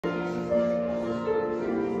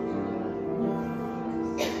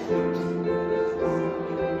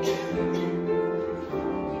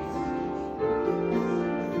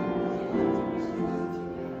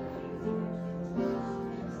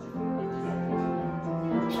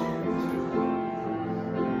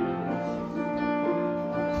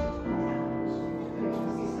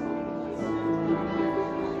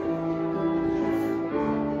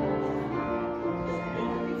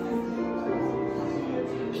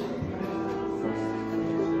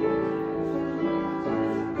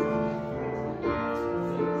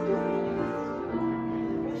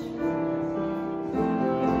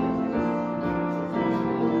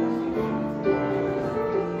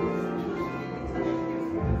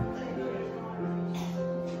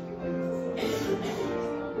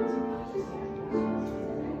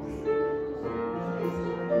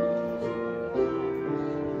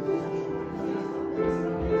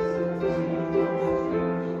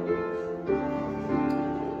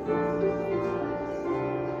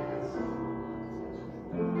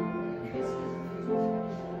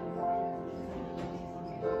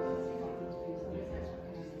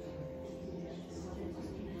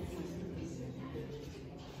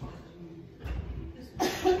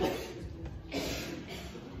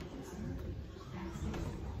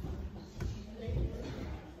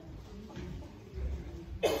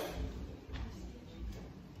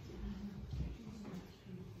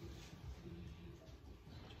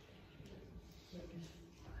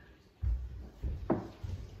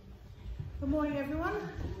morning, everyone.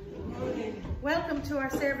 Good morning. Welcome to our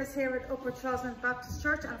service here at Upper Trosland Baptist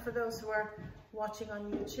Church, and for those who are watching on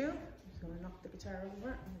YouTube, I'm going to knock the guitar over.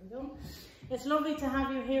 There we go. It's lovely to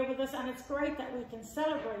have you here with us, and it's great that we can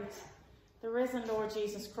celebrate the risen Lord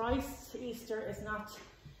Jesus Christ. Easter is not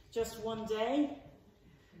just one day.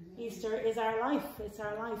 Easter is our life. It's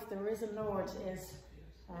our life. The risen Lord is,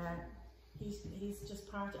 he's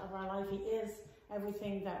just part of our life. He is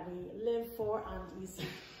everything that we live for, and he's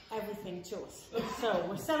everything to us. So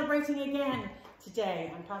we're celebrating again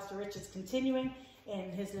today, and Pastor Rich is continuing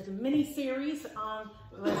in his little mini-series on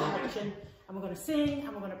the resurrection, and we're going to sing,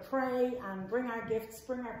 and we're going to pray, and bring our gifts,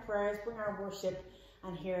 bring our prayers, bring our worship,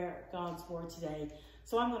 and hear God's word today.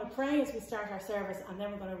 So I'm going to pray as we start our service, and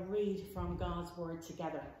then we're going to read from God's word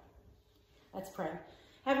together. Let's pray.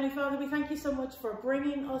 Heavenly Father, we thank you so much for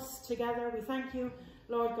bringing us together. We thank you,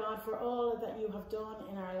 Lord God, for all that you have done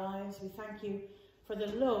in our lives. We thank you for the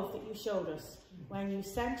love that you showed us when you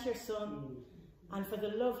sent your Son, and for the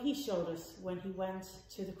love he showed us when he went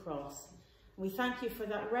to the cross. We thank you for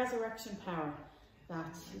that resurrection power,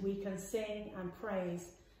 that we can sing and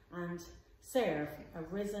praise and serve a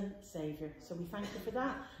risen Saviour. So we thank you for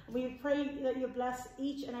that. And we pray that you bless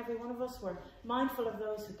each and every one of us. We're mindful of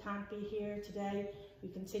those who can't be here today. We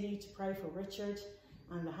continue to pray for Richard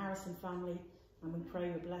and the Harrison family, and we pray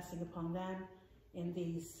your blessing upon them in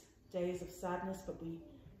these days of sadness. But we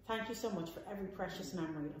thank you so much for every precious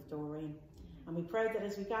memory of Doreen. And we pray that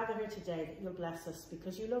as we gather here today, that you'll bless us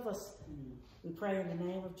because you love us. We pray in the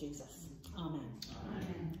name of Jesus. Amen.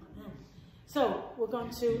 Amen. Amen. So we're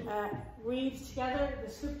going to read together the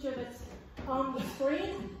scripture that's on the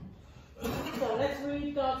screen. So let's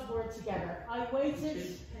read God's word together. I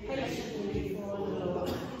waited patiently for the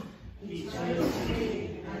Lord. He turned to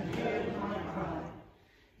me and heard my cry.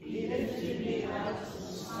 He lifted me out of the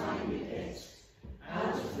slimy pit,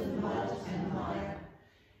 out of the mud and mire.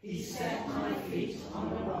 He set my feet on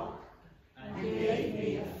the rock and gave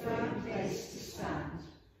me a firm place to stand.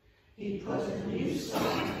 He put a new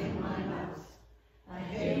song in my mouth, a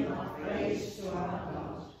hymn of praise to our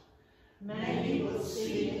God. Many will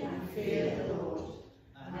see and fear the Lord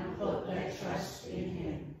and put their trust in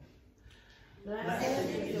him. Blessed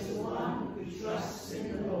is the one who trusts in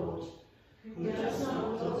the Lord, who does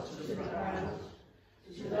not look to the proud,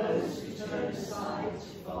 to those who turn aside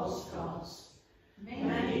to false gods.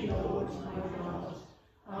 Many, Lord, my God,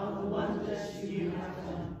 are the wonders you have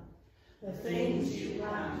done, the things you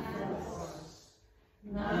planned for us.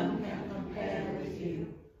 None can compare with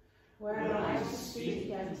you. Were I to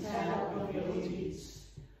speak and tell of your deeds,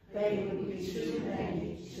 they would be too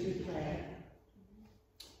many to declare.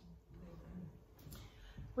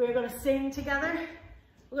 We're going to sing together.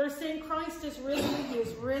 We're going to sing Christ is risen, he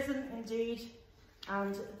is risen indeed.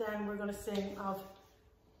 And then we're going to sing of,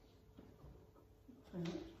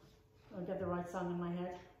 I'll get the right song in my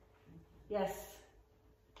head. Yes.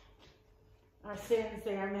 Our sins,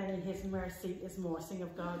 they are many, his mercy is more. Sing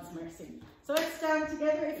of God's mercy. So let's stand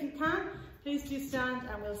together if you can. Please do stand,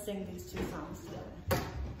 and we'll sing these two songs together.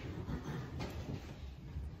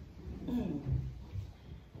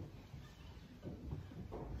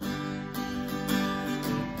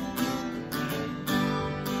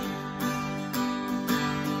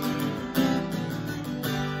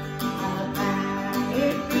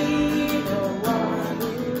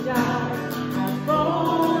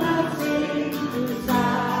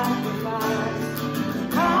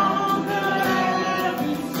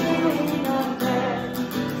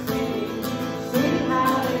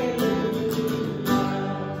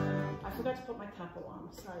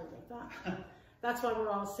 Sorry about that. That's why we're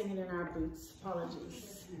all singing in our boots.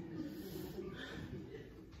 Apologies.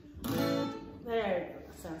 There you go.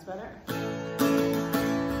 That sounds better.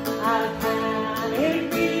 How can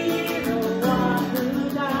it be the one who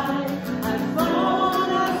died has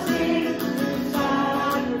borne our sin to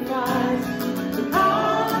sacrifice to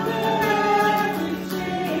conquer every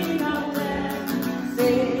sin of death?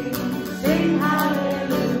 Sing, sing hallelujah.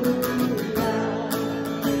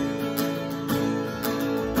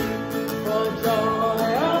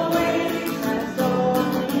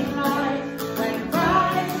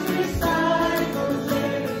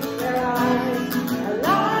 There are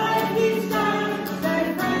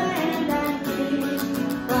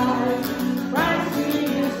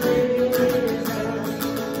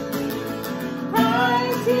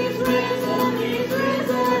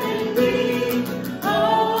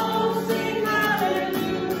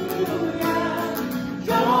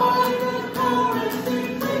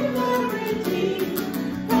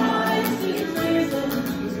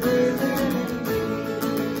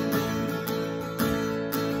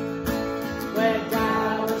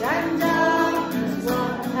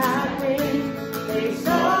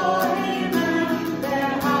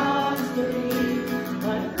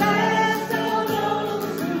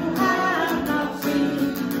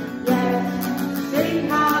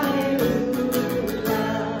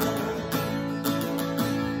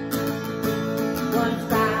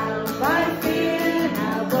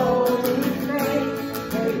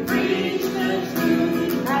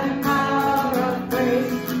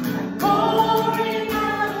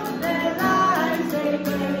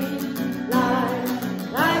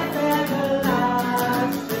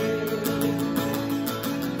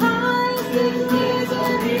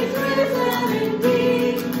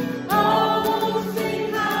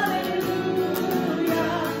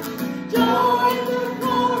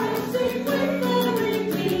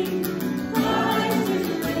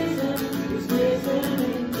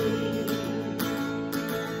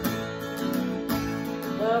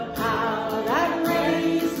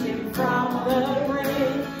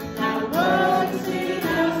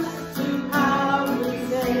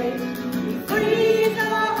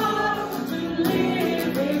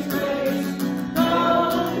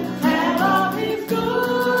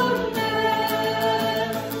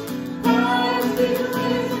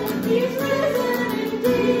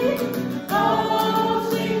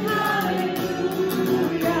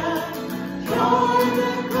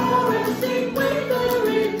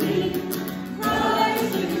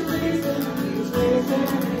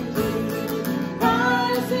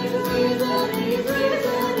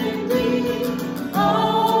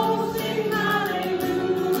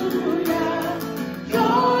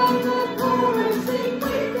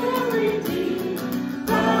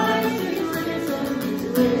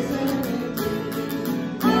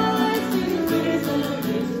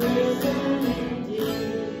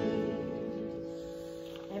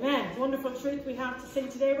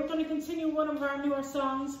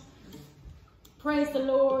Songs. Praise the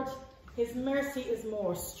Lord, his mercy is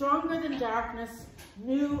more, stronger than darkness,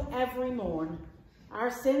 new every morn. Our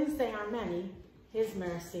sins, they are many, his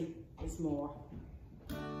mercy is more.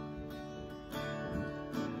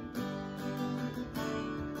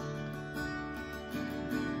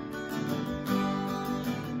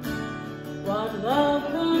 What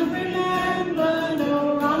love could remember,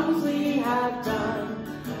 no wrongs we have done,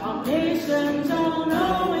 our nations all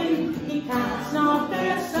knowing, he casts not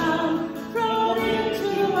their son, thrown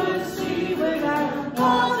into a sea without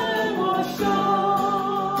water or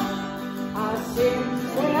shore. Our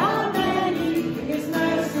sins, they are many, his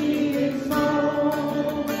mercy is more.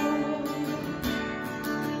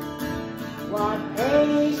 What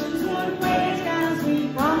patience would wait as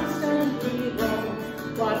we constantly roam,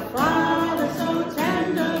 what Father so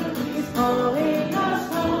tender is calling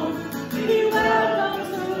us home. He welcomes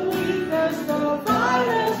the weakest, the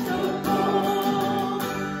vilest of all.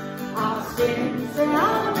 Our sins, they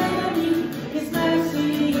are many, his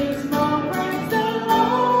mercy is more. Praise the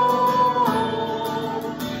Lord,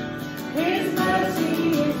 his mercy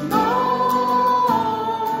is more.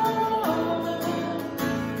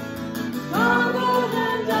 Stronger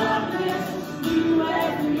than darkness, new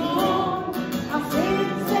every morn. Our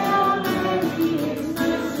sins, they are many, his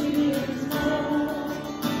mercy is more.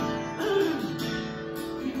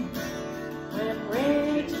 When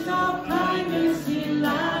riches of kindness he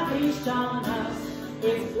lavished on us,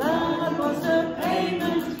 his blood was the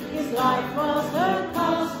payment, his life was the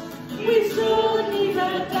cost. We stood neath a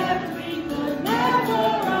debt we could never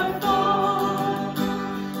afford.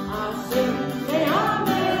 Our sins, they are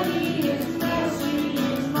many, his mercy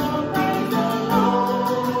is more. Praise the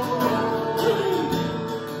Lord,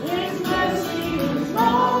 his mercy is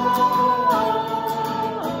more.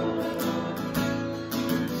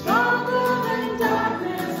 Stronger than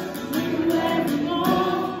darkness, new every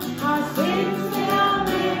morn. Our sins, they are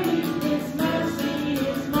many, his mercy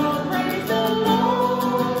is more. Praise the Lord,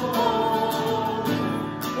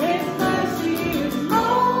 his mercy is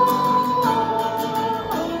more.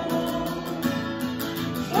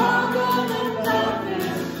 Stronger than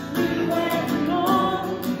darkness, new every morn.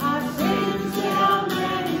 Our sins, they are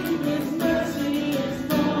many, his mercy is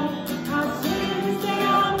more. Our sins, they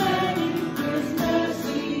are many, his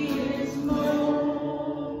mercy is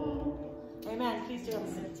more. Amen. Please do have a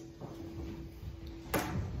seat.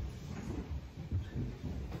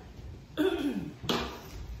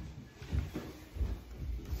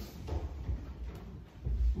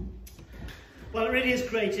 Well, it really is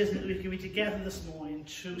great, isn't it, that we can be together this morning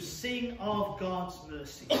to sing of God's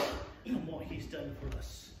mercy and what he's done for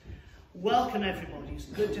us. Welcome, everybody. It's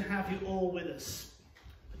good to have you all with us.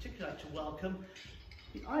 Particularly like to welcome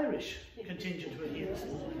the Irish contingent who are here this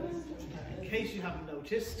morning. In case you haven't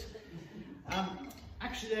noticed,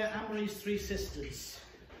 actually they're Anne-Marie's three sisters,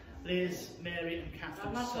 Liz, Mary and Catherine.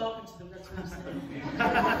 I'm not talking to them, that's what I'm saying.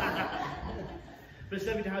 But it's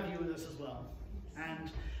lovely to have you with us as well.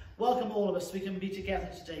 And welcome all of us. We can be together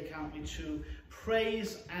today, can't we, to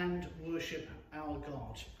praise and worship our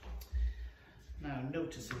God. Now,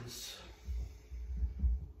 notices.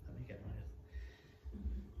 Let me get my...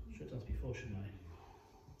 should have done this before, shouldn't I?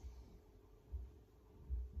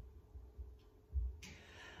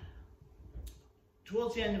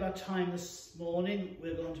 Towards the end of our time this morning,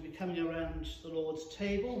 we're going to be coming around the Lord's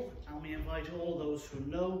table, and we invite all those who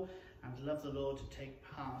know and love the Lord to take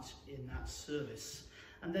part in that service.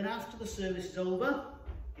 And then after the service is over,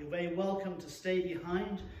 you're very welcome to stay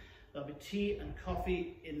behind. There'll be tea and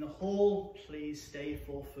coffee in the hall. Please stay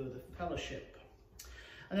for further fellowship.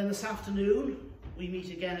 And then this afternoon, we meet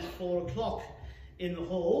again at 4 o'clock in the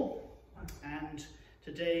hall. And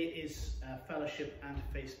today is fellowship and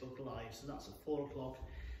Facebook Live. So that's at 4 o'clock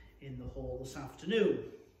in the hall this afternoon.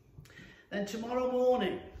 Then tomorrow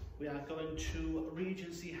morning, we are going to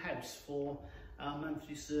Regency House for our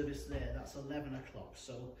monthly service there. That's 11 o'clock.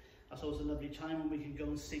 So that's always a lovely time when we can go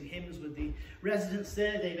and sing hymns with the residents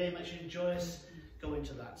there. They very much enjoy us going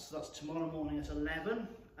to that. So that's tomorrow morning at 11.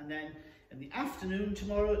 And then in the afternoon,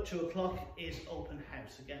 tomorrow at 2 o'clock is open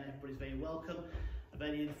house. Again, everybody's very welcome. A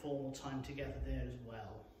very informal time together there as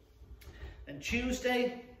well. Then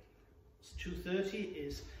Tuesday, it's 2:30,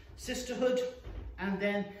 is Sisterhood. And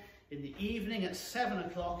then in the evening at 7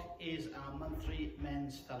 o'clock is our monthly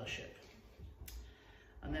men's fellowship.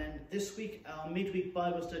 And then this week, our midweek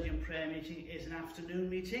Bible study and prayer meeting is an afternoon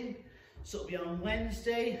meeting. So it'll be on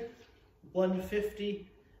Wednesday, 1:50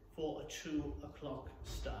 for a 2 o'clock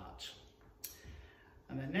start.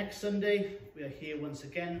 And then next Sunday, we are here once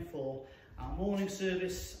again for our morning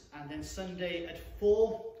service. And then Sunday at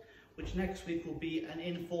 4, which next week will be an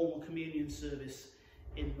informal communion service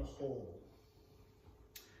in the hall.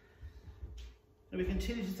 And we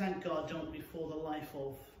continue to thank God, don't we, for the life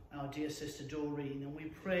of our dear sister Doreen, and we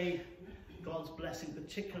pray God's blessing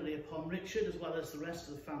particularly upon Richard as well as the rest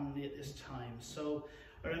of the family at this time. So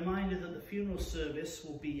a reminder that the funeral service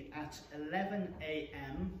will be at 11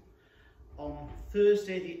 a.m. on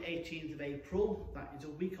Thursday the 18th of April, that is a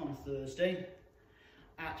week on Thursday,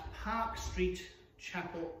 at Park Street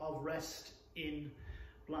Chapel of Rest in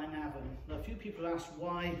Blaenavon. Now a few people asked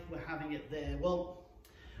why we're having it there. Well,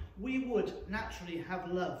 we would naturally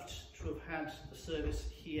have loved to have had the service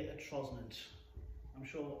here at Trosnant. I'm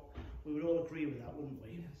sure we would all agree with that, wouldn't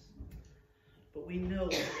we? Yes. But we know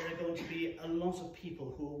that there are going to be a lot of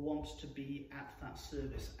people who will want to be at that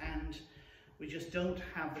service, and we just don't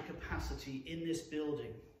have the capacity in this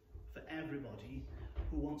building for everybody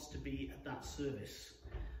who wants to be at that service.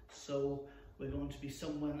 So we're going to be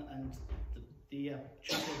someone, and the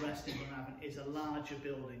Chapel of Rest in Blaenavon is a larger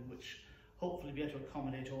building which hopefully be able to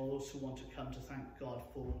accommodate all those who want to come to thank God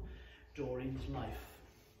for Doreen's life.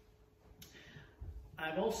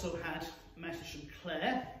 I've also had a message from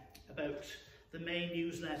Claire about the May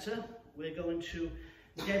newsletter. We're going to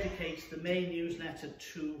dedicate the May newsletter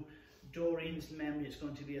to Doreen's memory. It's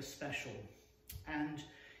going to be a special. And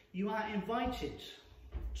you are invited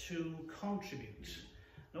to contribute.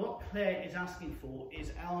 Now what Claire is asking for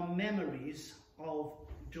is our memories of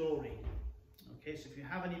Doreen. Okay, so if you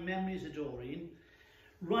have any memories of Doreen,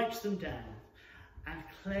 write them down. And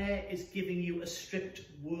Claire is giving you a strict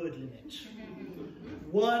word limit.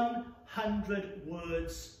 100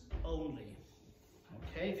 words only.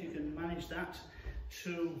 Okay, if you can manage that,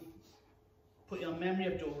 to put your memory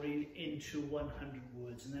of Doreen into 100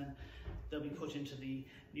 words, and then they'll be put into the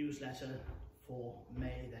newsletter for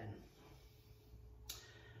May then.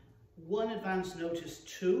 One advance notice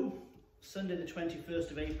too, Sunday the 21st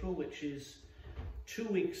of April, which is 2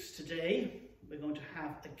 weeks today, we're going to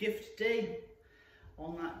have a gift day.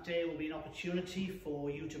 On that day will be an opportunity for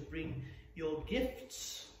you to bring your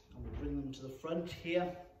gifts, and we'll bring them to the front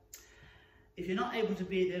here. If you're not able to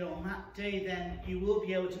be there on that day, then you will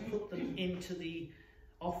be able to put them into the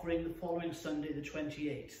offering the following Sunday, the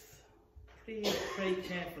 28th. Please pray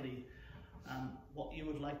carefully what you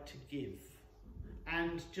would like to give.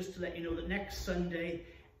 And just to let you know that next Sunday,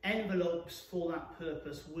 envelopes for that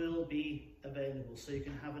purpose will be available, so you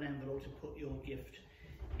can have an envelope to put your gift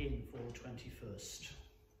in for the 21st.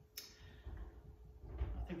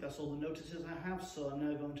 I think that's all the notices I have, so I'm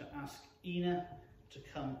now going to ask Ina to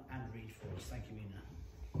come and read for us. Thank you, Ina.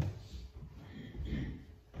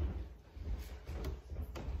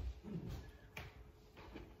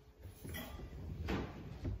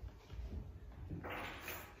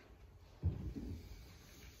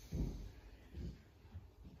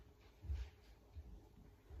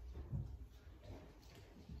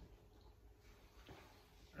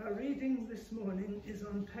 Our reading this morning is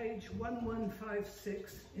on page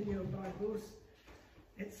 1156 in your Bibles.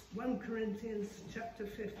 It's 1 Corinthians chapter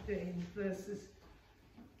 15, verses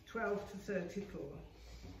 12 to 34.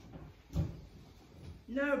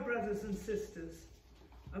 Now, brothers and sisters,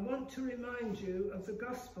 I want to remind you of the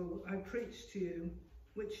gospel I preached to you,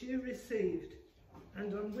 which you received,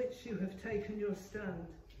 and on which you have taken your stand.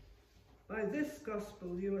 By this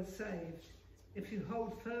gospel you are saved, if you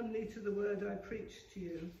hold firmly to the word I preached to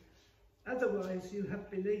you. Otherwise you have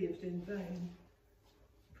believed in vain.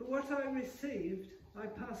 For what I received, I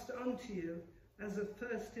passed on to you as of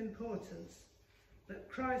first importance, that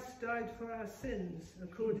Christ died for our sins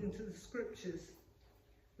according to the Scriptures,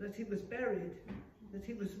 that he was buried, that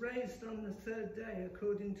he was raised on the third day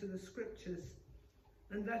according to the Scriptures,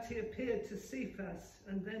 and that he appeared to Cephas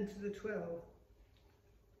and then to the 12.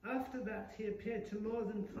 After that he appeared to more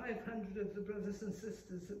than 500 of the brothers and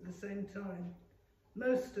sisters at the same time,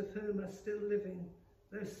 most of whom are still living,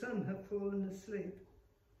 though some have fallen asleep.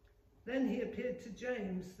 Then he appeared to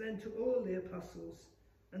James, then to all the apostles,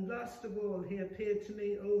 and last of all he appeared to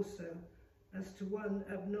me also, as to one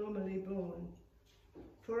abnormally born.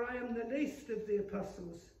 For I am the least of the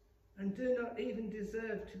apostles, and do not even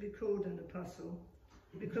deserve to be called an apostle,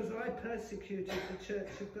 because I persecuted the church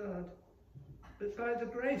of God. But by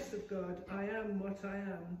the grace of God I am what I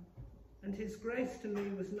am, and his grace to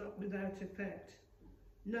me was not without effect.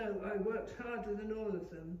 No, I worked harder than all of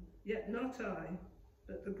them, yet not I,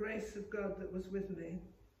 but the grace of God that was with me.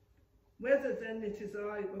 Whether then it is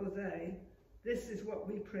I or they, this is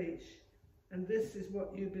what we preach, and this is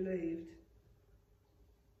what you believed.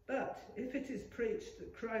 But if it is preached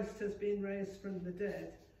that Christ has been raised from the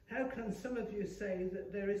dead, how can some of you say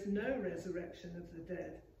that there is no resurrection of the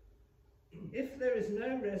dead? If there is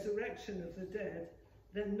no resurrection of the dead,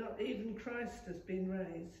 then not even Christ has been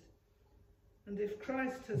raised. And if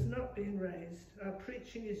Christ has not been raised, our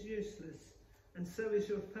preaching is useless, and so is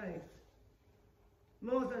your faith.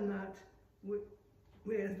 More than that,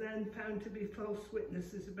 we are then found to be false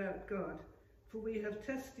witnesses about God, for we have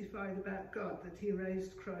testified about God that he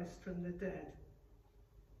raised Christ from the dead.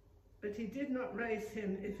 But he did not raise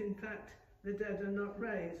him if in fact the dead are not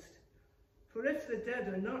raised. For if the dead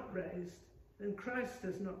are not raised, then Christ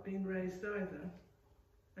has not been raised either.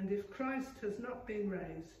 And if Christ has not been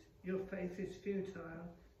raised, your faith is futile,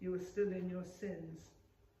 you are still in your sins.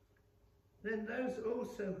 Then those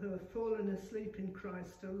also who have fallen asleep in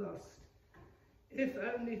Christ are lost. If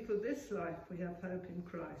only for this life we have hope in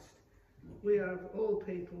Christ, we are of all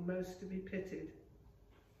people most to be pitied.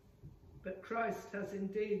 But Christ has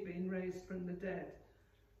indeed been raised from the dead,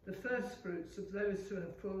 the firstfruits of those who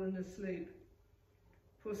have fallen asleep.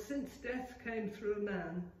 For since death came through a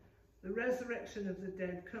man, the resurrection of the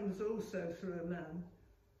dead comes also through a man.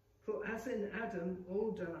 For as in Adam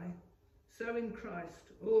all die, so in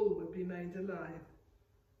Christ all will be made alive.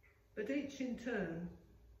 But each in turn,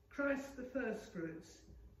 Christ the firstfruits,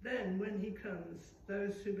 then when he comes,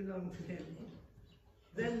 those who belong to him.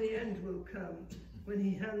 Then the end will come, when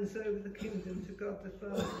he hands over the kingdom to God the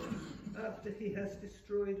Father, after he has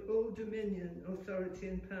destroyed all dominion, authority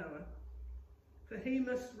and power. For he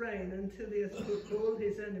must reign until he has put all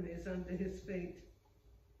his enemies under his feet.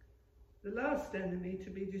 The last enemy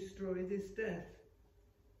to be destroyed is death,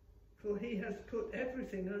 for he has put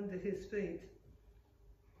everything under his feet.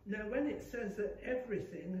 Now when it says that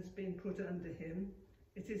everything has been put under him,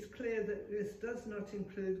 it is clear that this does not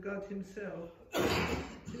include God himself,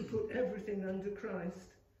 who put everything under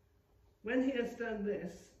Christ. When he has done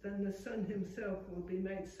this, then the Son himself will be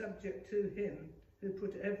made subject to him who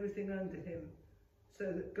put everything under him,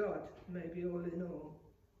 so that God may be all in all.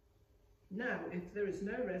 Now, if there is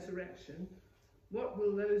no resurrection, what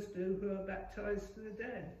will those do who are baptized for the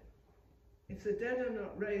dead? If the dead are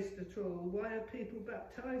not raised at all, why are people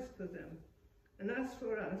baptized for them? And as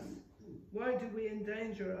for us, why do we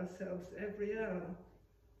endanger ourselves every hour?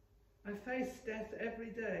 I face death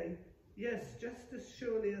every day, yes, just as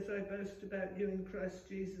surely as I boast about you in Christ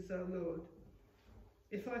Jesus our Lord.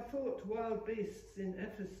 If I fought wild beasts in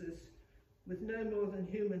Ephesus with no more than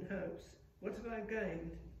human hopes, what have I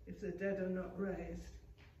gained if the dead are not raised?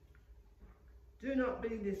 Do not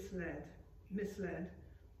be misled.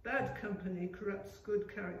 Bad company corrupts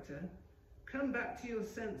good character. Come back to your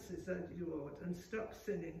senses as you ought, and stop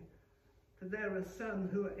sinning, for there are some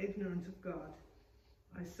who are ignorant of God.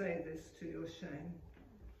 I say this to your shame.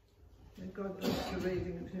 May God bless the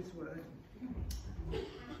reading of his word.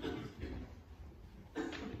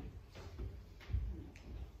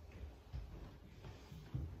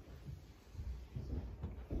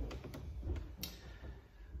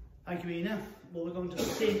 Thank you, Ina. Well, we're going to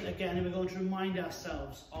sing again, and we're going to remind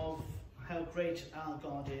ourselves of how great our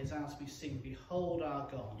God is as we sing, "Behold our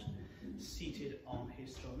God, seated on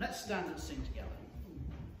his throne." Let's stand and sing together.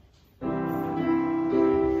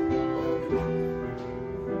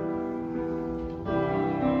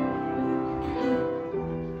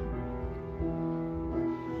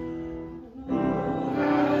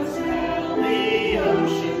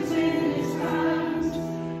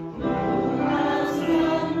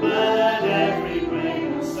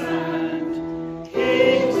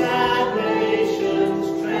 Kings and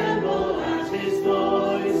nations tremble at his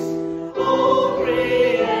voice.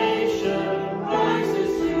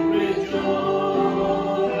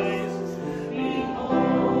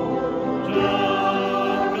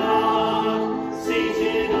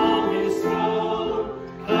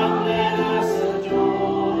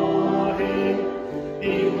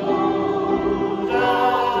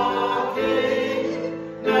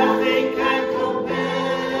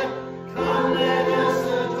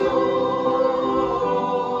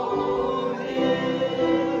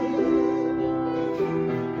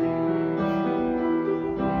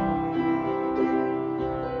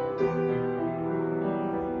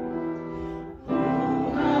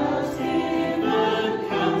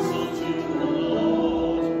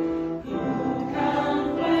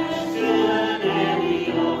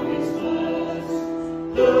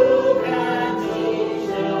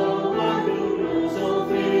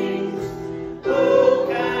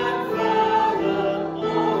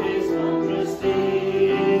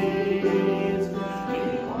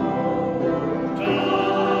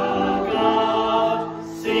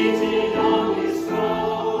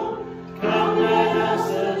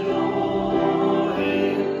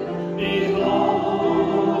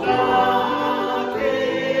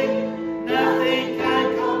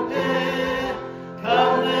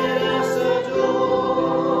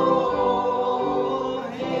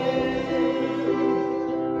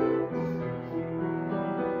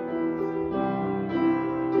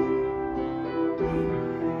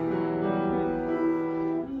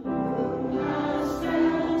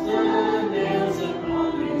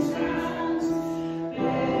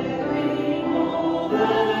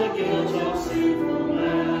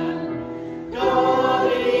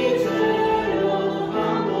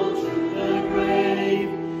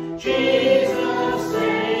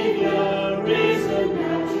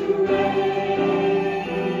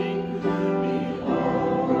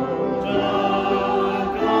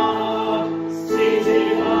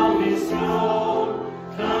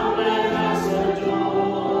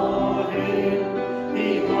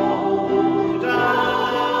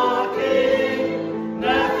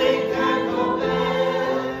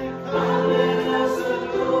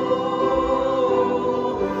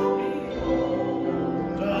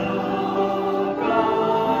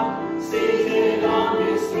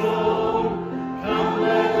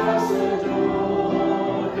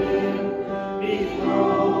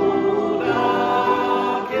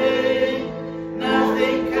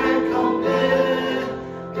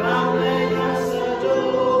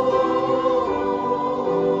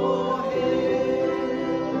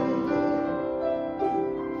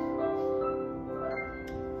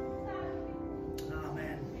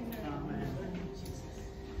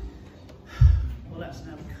 let's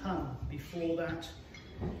now come before that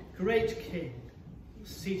great King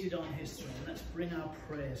seated on his throne. Let's bring our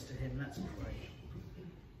prayers to him. Let's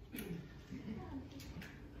pray.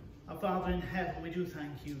 Our Father in heaven, we do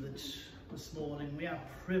thank you that this morning we are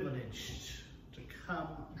privileged to come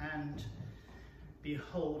and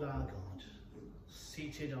behold our God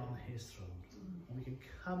seated on his throne. And we can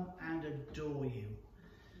come and adore you.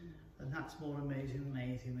 And that's more amazing than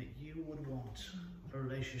anything, that you would want a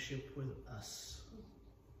relationship with us.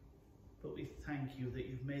 But we thank you that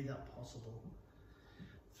you've made that possible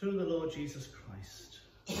through the Lord Jesus Christ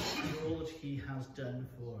and all that he has done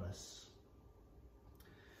for us.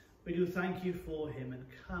 We do thank you for him and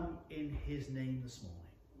come in his name this morning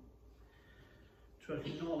to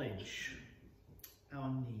acknowledge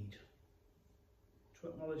our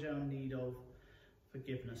need, of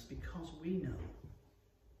forgiveness, because we know,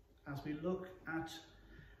 as we look at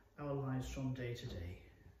our lives from day to day,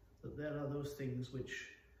 that there are those things which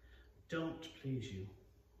don't please you,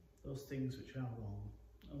 those things which are wrong,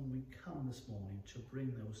 and we come this morning to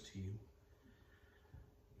bring those to you.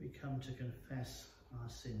 We come to confess our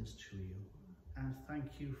sins to you, and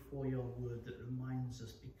thank you for your word that reminds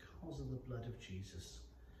us, because of the blood of Jesus,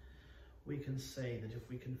 we can say that if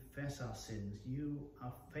we confess our sins, you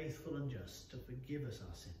are faithful and just to forgive us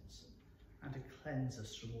our sins and to cleanse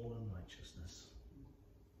us from all unrighteousness.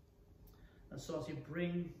 And so as you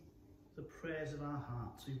bring the prayers of our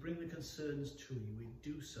hearts, we bring the concerns to you, we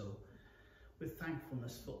do so with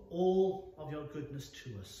thankfulness for all of your goodness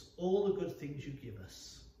to us, all the good things you give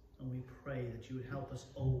us. And we pray that you would help us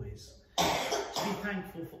always to be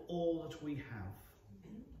thankful for all that we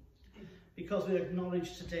have. Because we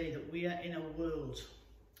acknowledge today that we are in a world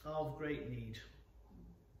of great need.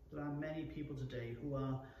 There are many people today who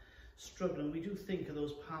are struggling. We do think of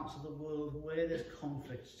those parts of the world where there's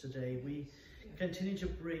conflict today. We continue to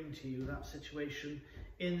bring to you that situation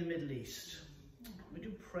in the Middle East. We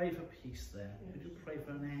do pray for peace there. We do pray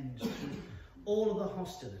for an end to all of the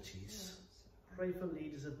hostilities. Pray for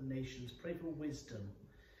leaders of nations. Pray for wisdom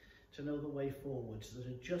to know the way forward, so that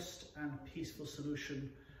a just and peaceful solution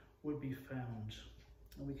would be found.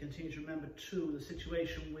 And we continue to remember too the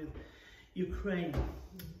situation with Ukraine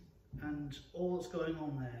and all that's going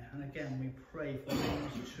on there. And again, we pray for an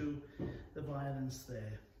end to the violence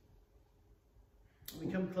there.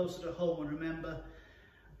 We come closer to home and remember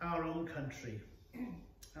our own country.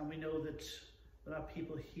 And we know that there are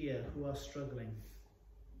people here who are struggling.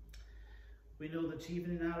 We know that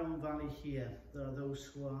even in our own valley here, there are those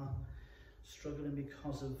who are struggling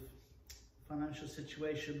because of financial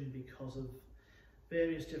situation, because of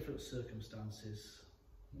various different circumstances.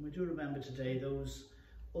 And we do remember today those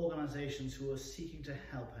organisations who are seeking to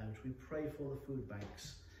help out. We pray for the food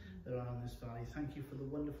banks that are in this valley. Thank you for the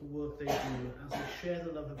wonderful work they do as they share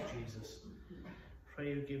the love of Jesus. Pray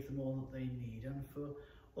you give them all that they need. And for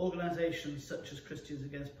organisations such as Christians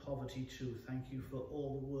Against Poverty too, thank you for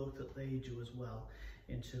all the work that they do as well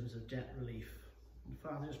in terms of debt relief. And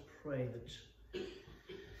Father, just pray that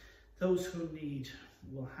those who need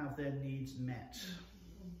will have their needs met.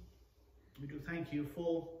 We do thank you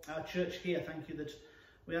for our church here. Thank you that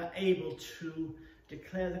we are able to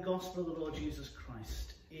declare the gospel of the Lord Jesus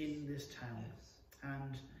Christ in this town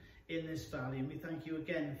and in this valley. And we thank you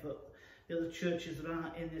again for the other churches that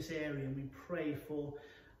are in this area. And we pray for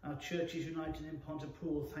our churches united in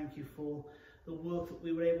Pontypool. Thank you for the work that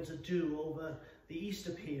we were able to do over the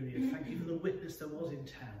Easter period. Thank you for the witness that was in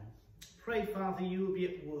town. Pray, Father, you will be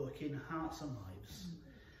at work in hearts and lives.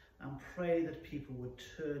 And pray that people would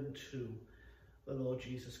turn to the Lord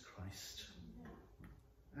Jesus Christ.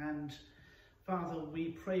 And Father, we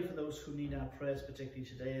pray for those who need our prayers, particularly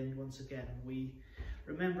today. And once again, we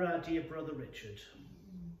remember our dear brother Richard.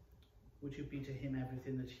 Would you be to him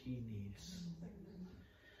everything that he needs?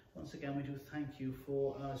 Once again, we do thank you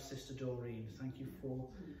for our sister Doreen. Thank you for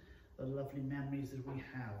the lovely memories that we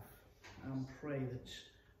have. And pray that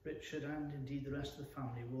Richard and indeed the rest of the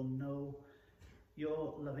family will know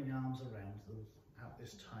your loving arms around them at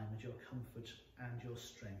this time, and your comfort and your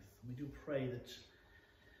strength. And we do pray that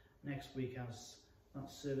next week, as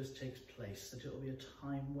that service takes place, that it will be a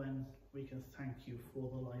time when we can thank you for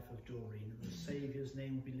the life of Doreen, and the Saviour's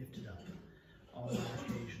name will be lifted up on that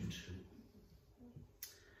occasion too.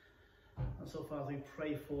 And so, Father, we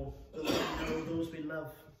pray for those we know, those we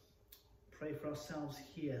love. Pray for ourselves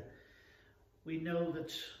here. We know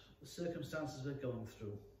that the circumstances we're going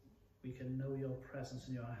through, we can know your presence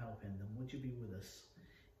and your help in them. Would you be with us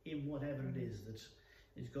in whatever it is that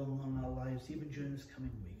is going on in our lives, even during this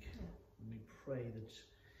coming week? And we pray that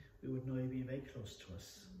we would know you be very close to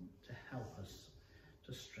us, to help us,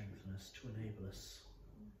 to strengthen us, to enable us.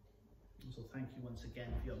 So thank you once again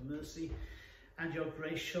for your mercy and your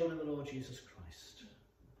grace shown in the Lord Jesus Christ.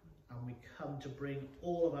 And we come to bring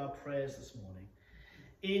all of our prayers this morning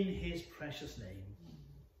in his precious name.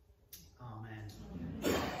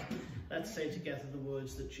 Amen. Let's say together the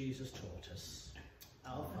words that Jesus taught us.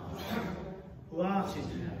 Our Father, who art in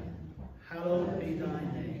heaven, hallowed be thy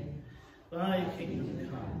name. Thy kingdom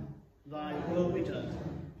come, thy will be done,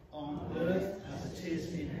 on earth as it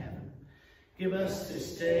is in heaven. Give us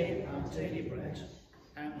this day our daily bread,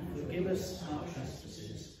 and forgive us our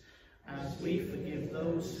trespasses, as we forgive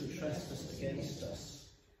those who trespass against us.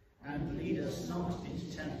 And lead us not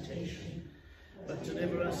into temptation, but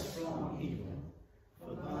deliver us from evil.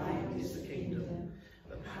 For thine is the kingdom,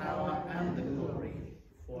 the power and the glory,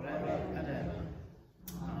 forever and ever.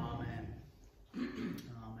 Amen.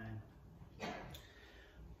 Amen.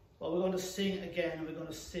 Well, we're going to sing again, and we're going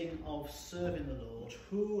to sing of serving the Lord.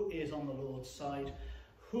 Who is on the Lord's side?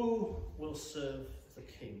 Who will serve the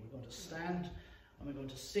King? We're going to stand and we're going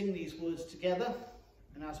to sing these words together.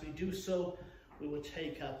 And as we do so, we will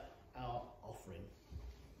take up our offering.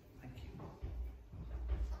 Thank you.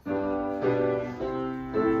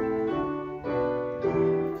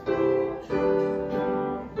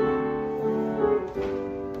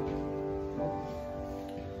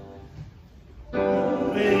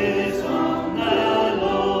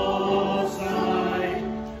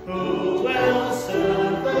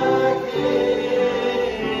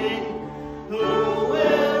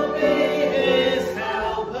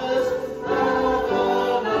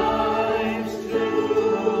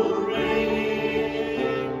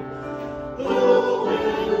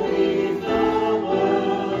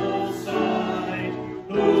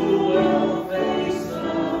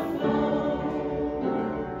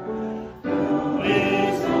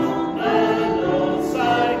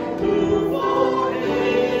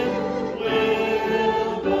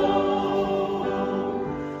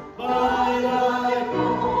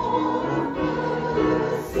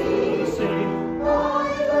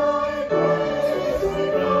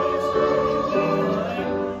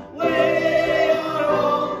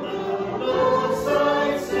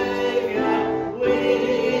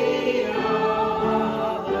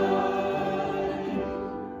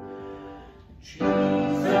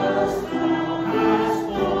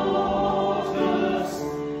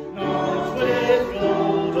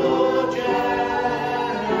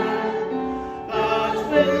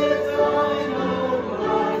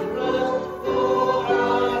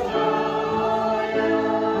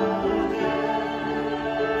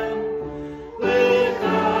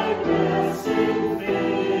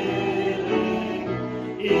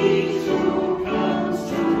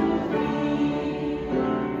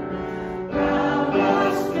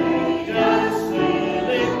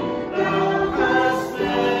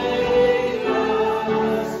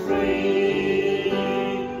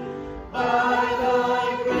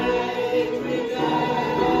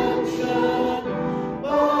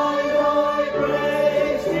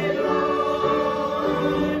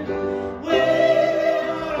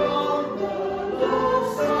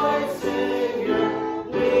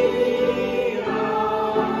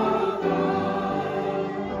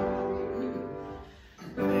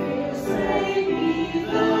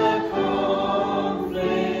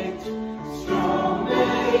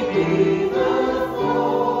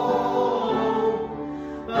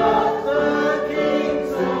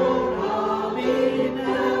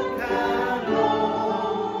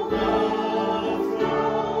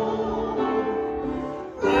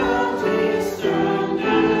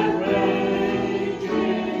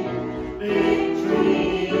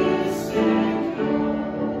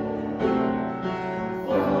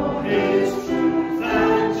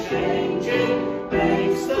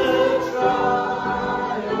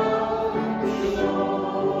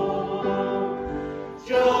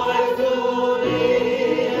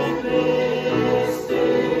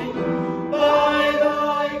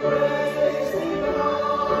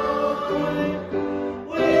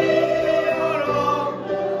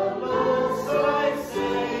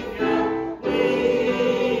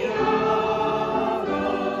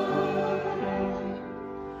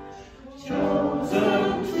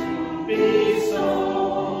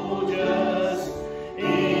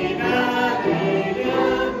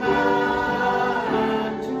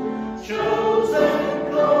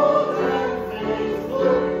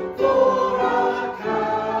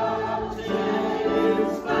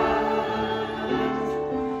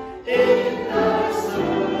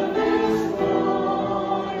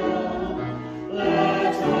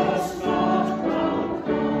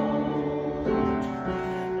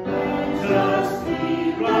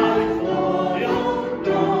 Right for your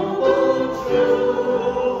noble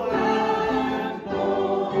true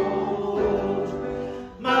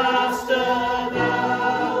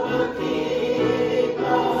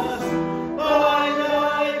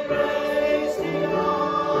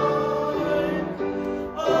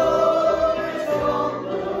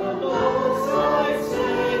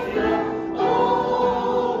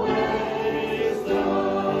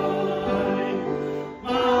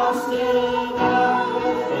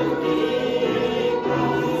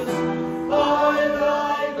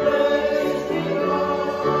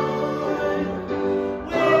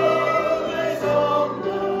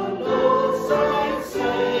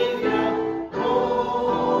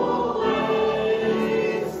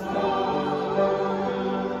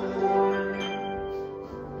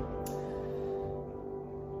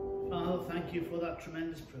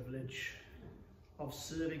tremendous privilege of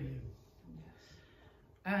serving you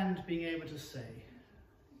and being able to say,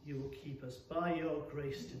 you will keep us by your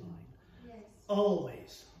grace divine,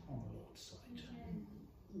 always on the Lord's side.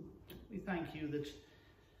 We thank you that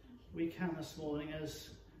we can this morning, as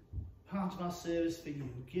part of our service for you,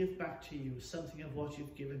 give back to you something of what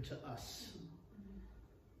you've given to us.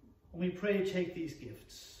 And we pray, take these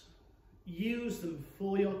gifts, use them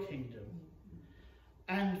for your kingdom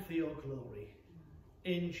and for your glory,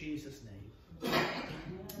 in Jesus' name.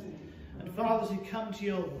 And Father, as we come to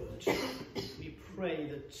your word, we pray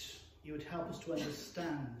that you would help us to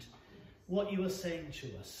understand what you are saying to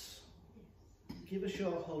us. Give us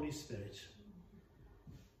your Holy Spirit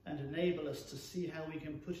and enable us to see how we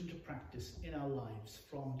can put into practice in our lives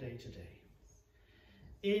from day to day.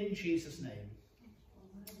 In Jesus' name,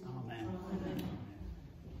 amen.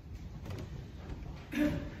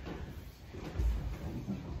 Amen.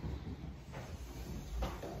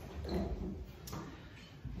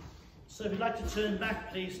 So if you'd like to turn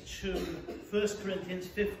back, please, to 1 Corinthians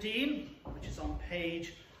 15, which is on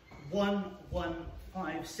page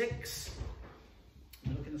 1156.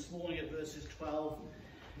 We're looking this morning at verses 12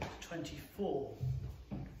 to 24.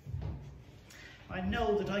 I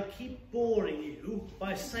know that I keep boring you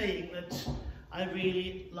by saying that I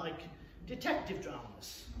really like detective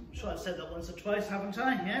dramas. I'm sure I've said that once or twice, haven't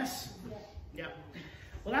I? Yes? Yeah.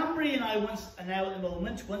 Well, Ambry and I are now at the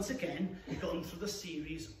moment, once again, going through the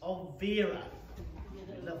series of Vera.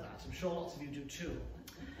 I love that. I'm sure lots of you do too.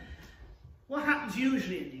 What happens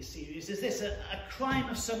usually in these series is this: a crime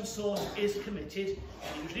of some sort is committed,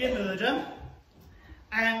 usually a murder,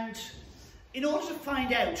 and in order to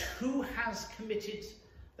find out who has committed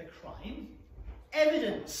the crime,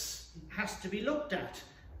 evidence has to be looked at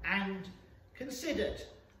and considered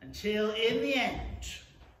until, in the end,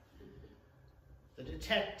 the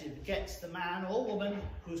detective gets the man or woman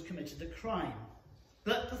who's committed the crime.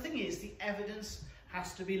 But the thing is, the evidence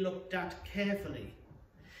has to be looked at carefully.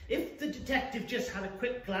 If the detective just had a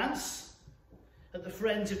quick glance at the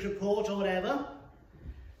forensic report or whatever,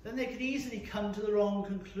 then they could easily come to the wrong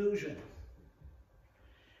conclusion.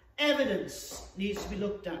 Evidence needs to be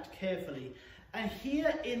looked at carefully. And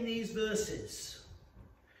here in these verses,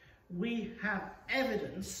 we have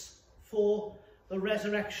evidence for the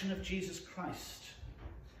resurrection of Jesus Christ.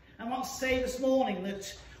 I want to say this morning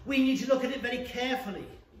that we need to look at it very carefully.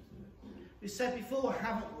 We said before,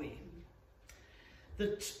 haven't we,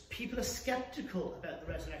 that people are sceptical about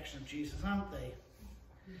the resurrection of Jesus, aren't they?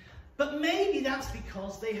 But maybe that's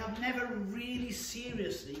because they have never really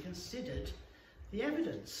seriously considered the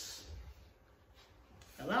evidence.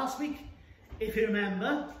 Now, last week, if you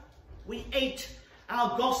remember, we ate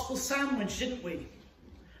our gospel sandwich, didn't we?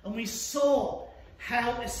 And we saw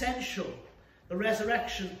how essential the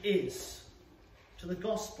resurrection is to the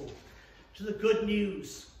gospel, to the good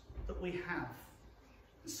news that we have.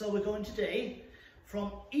 So we're going today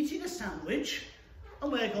from eating a sandwich,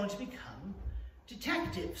 and we're going to become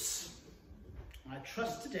detectives. I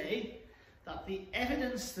trust today that the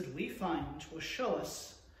evidence that we find will show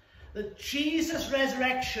us that Jesus'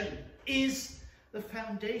 resurrection is the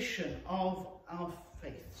foundation of our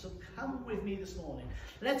faith. So come with me this morning.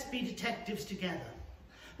 Let's be detectives together.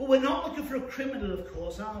 But we're not looking for a criminal, of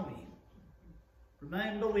course, are we?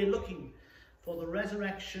 Remember, we're looking for the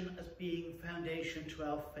resurrection as being foundation to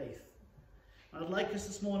our faith. I'd like us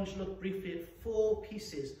this morning to look briefly at 4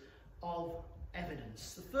 pieces of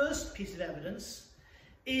evidence. The first piece of evidence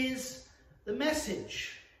is the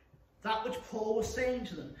message, that which Paul was saying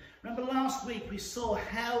to them. Remember last week we saw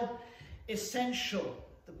how essential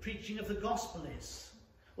the preaching of the gospel is.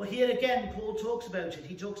 Well, here again Paul talks about it.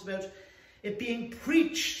 He talks about it being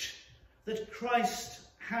preached that Christ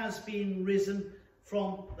has been risen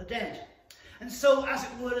from the dead. And so, as it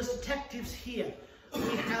were, as detectives here,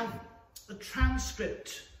 we have the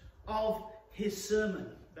transcript of his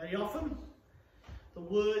sermon. Very often, the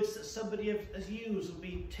words that somebody has used will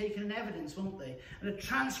be taken in evidence, won't they? And a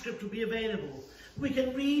transcript will be available. We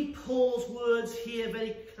can read Paul's words here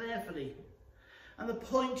very carefully. And the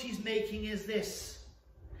point he's making is this: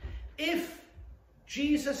 if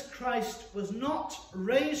Jesus Christ was not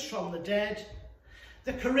raised from the dead,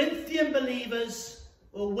 the Corinthian believers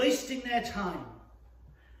were wasting their time.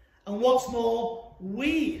 And what's more,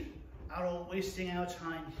 we are all wasting our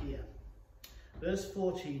time here. Verse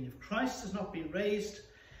 14, if Christ has not been raised,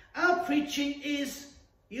 our preaching is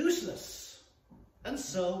useless, and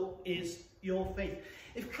so is your faith.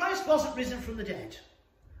 If Christ wasn't risen from the dead,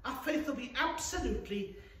 our faith will be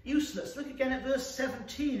absolutely useless. Look again at verse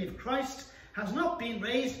 17. If Christ has not been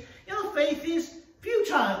raised, your faith is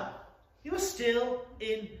futile. You are still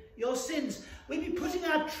in your sins. We'd be putting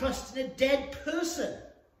our trust in a dead person.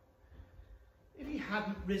 If he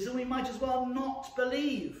hadn't risen, we might as well not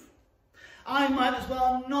believe. I might as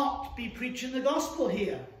well not be preaching the gospel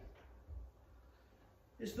here.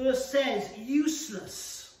 This verse says,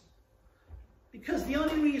 useless. Because the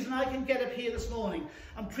only reason I can get up here this morning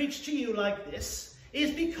and preach to you like this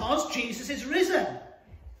is because Jesus is risen.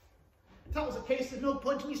 If that was the case, there's no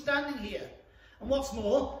point in me standing here. And what's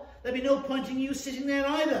more, there'd be no point in you sitting there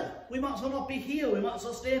either. We might as well not be here. We might as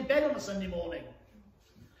well stay in bed on a Sunday morning.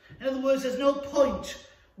 In other words, there's no point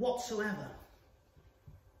whatsoever.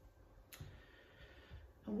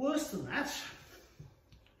 And worse than that,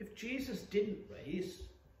 if Jesus didn't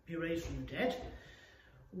be raised from the dead,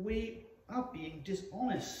 we are being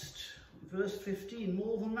dishonest. Verse 15,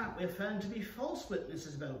 more than that, we are found to be false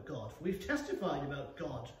witnesses about God. For we've testified about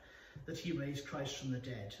God that he raised Christ from the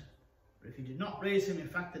dead. But if he did not raise him, in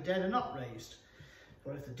fact, the dead are not raised.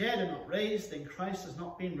 For if the dead are not raised, then Christ has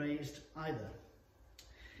not been raised either.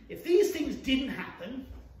 If these things didn't happen,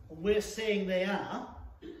 and we're saying they are,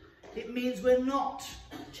 it means we're not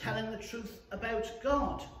telling the truth about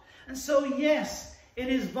God. And so, yes, it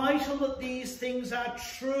is vital that these things are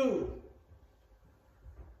true.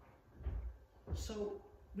 So,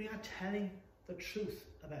 we are telling the truth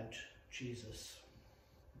about Jesus.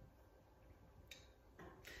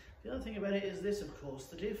 The other thing about it is this, of course,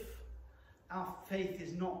 that if our faith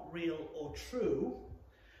is not real or true,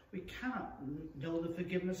 we cannot know the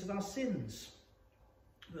forgiveness of our sins.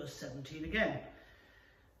 Verse 17 again.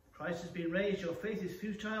 Christ has been raised, your faith is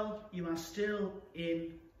futile, you are still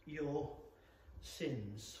in your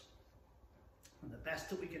sins. And the best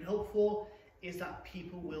that we can hope for is that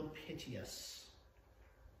people will pity us.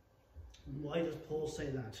 And why does Paul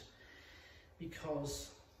say that?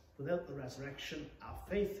 Because without the resurrection, our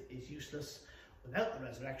faith is useless. Without the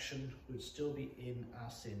resurrection, we would still be in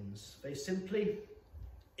our sins. Very simply,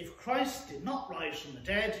 if Christ did not rise from the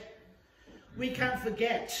dead, we can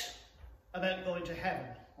forget about going to heaven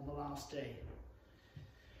on the last day.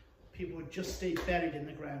 People would just stay buried in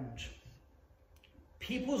the ground.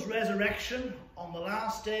 People's resurrection on the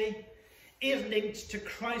last day is linked to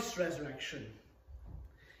Christ's resurrection.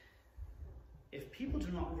 If people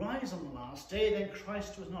do not rise on the last day, then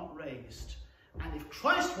Christ was not raised. And if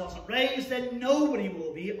Christ wasn't raised, then nobody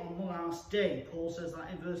will be on the last day. Paul says that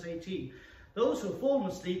in verse 18. Those who have fallen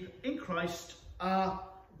asleep in Christ are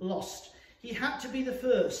lost. He had to be the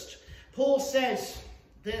first. Paul says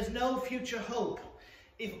there's no future hope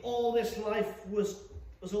if all this life was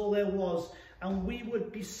all there was, and we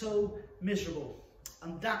would be so miserable.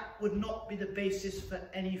 And that would not be the basis for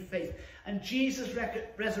any faith. And Jesus'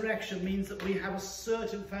 resurrection means that we have a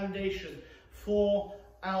certain foundation for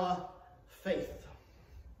our faith.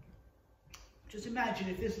 Just imagine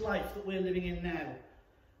if this life that we're living in now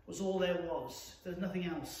was all there was. There's nothing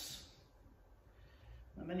else.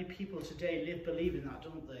 And many people today live believing that,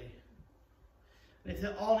 don't they? And if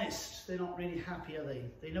they're honest, they're not really happy, are they?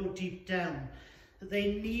 They know deep down that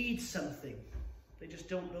they need something. They just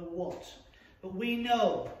don't know what. But we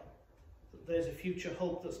know that there's a future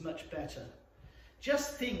hope that's much better.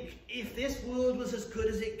 Just think, if this world was as good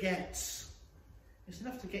as it gets, it's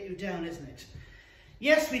enough to get you down, isn't it?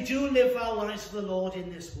 Yes, we do live our lives for the Lord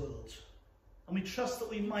in this world. And we trust that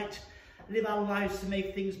we might live our lives to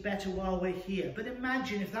make things better while we're here. But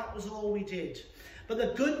imagine if that was all we did. But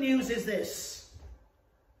the good news is this.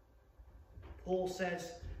 Paul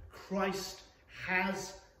says, Christ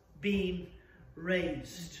has been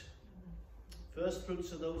raised. First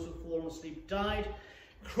fruits of those who have fallen asleep died.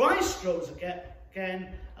 Christ rose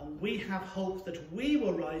again, and we have hope that we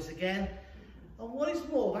will rise again. And what is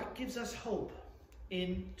more, that gives us hope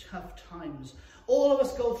in tough times. All of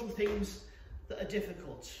us go through things that are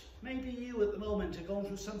difficult. Maybe you at the moment are going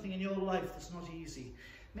through something in your life that's not easy.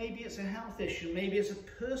 Maybe it's a health issue. Maybe it's a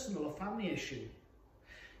personal or family issue.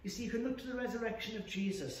 You see, you can look to the resurrection of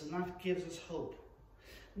Jesus, and that gives us hope.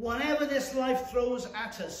 Whatever this life throws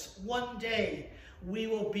at us, one day we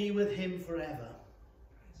will be with him forever.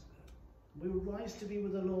 We will rise to be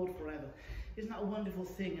with the Lord forever. Isn't that a wonderful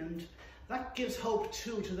thing? And that gives hope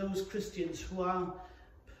too to those Christians who are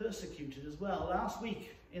persecuted as well. Last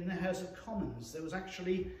week in the House of Commons there was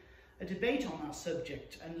actually a debate on that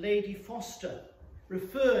subject, and Lady Foster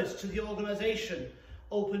referred to the organisation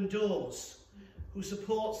Open Doors, who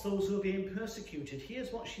supports those who are being persecuted.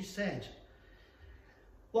 Here's what she said.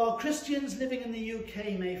 While Christians living in the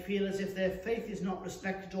UK may feel as if their faith is not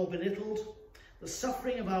respected or belittled, the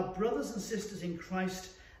suffering of our brothers and sisters in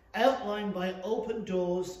Christ outlined by Open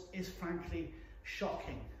Doors is frankly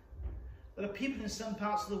shocking. There are people in some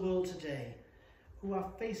parts of the world today who are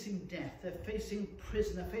facing death, they're facing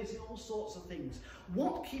prison, they're facing all sorts of things.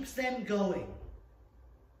 What keeps them going?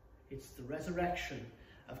 It's the resurrection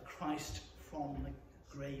of Christ from the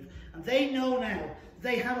grave. And they know now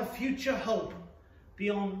they have a future hope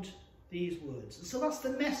beyond these words. And so that's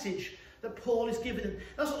the message that Paul is giving them.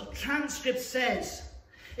 That's what the transcript says.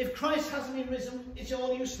 If Christ hasn't been risen, it's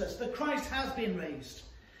all useless. But Christ has been raised.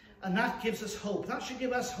 And that gives us hope. That should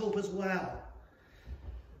give us hope as well.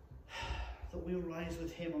 That we'll rise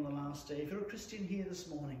with him on the last day. If you're a Christian here this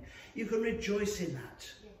morning, you can rejoice in that.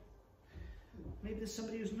 Maybe there's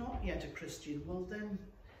somebody who's not yet a Christian. Well then,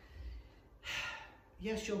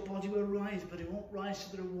 yes, your body will rise, but it won't rise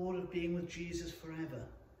to the reward of being with Jesus forever.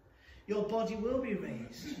 Your body will be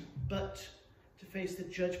raised, but to face the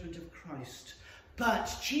judgment of Christ.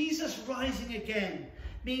 But Jesus rising again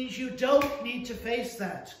means you don't need to face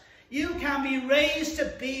that. You can be raised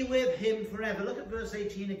to be with him forever. Look at verse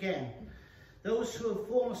 18 again. Those who have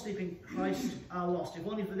fallen asleep in Christ are lost, if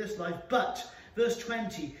only for this life. But, verse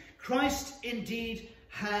 20, Christ indeed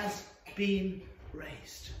has been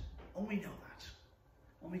raised. And we know that.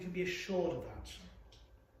 And we can be assured of that.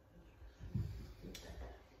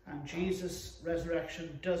 And Jesus'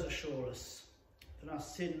 resurrection does assure us that our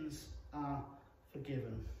sins are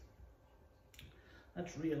forgiven.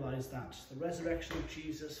 Let's realise that. The resurrection of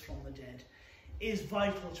Jesus from the dead is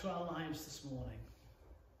vital to our lives this morning.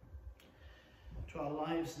 To our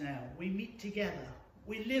lives now. We meet together.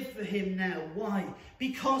 We live for him now. Why?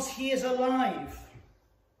 Because he is alive.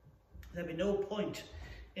 There'd be no point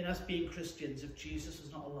in us being Christians if Jesus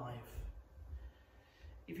was not alive.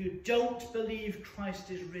 If you don't believe Christ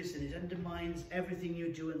is risen, it undermines everything you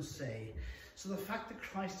do and say. So the fact that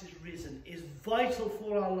Christ is risen is vital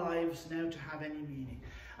for our lives now to have any meaning.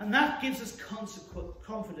 And that gives us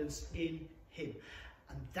confidence in him.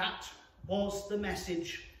 And that was the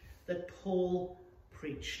message that Paul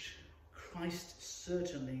preached. Christ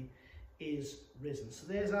certainly is risen. So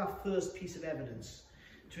there's our first piece of evidence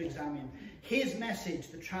to examine. His message,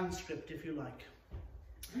 the transcript, if you like.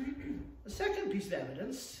 The second piece of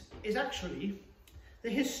evidence is actually the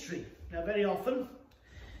history. Now, very often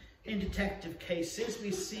in detective cases,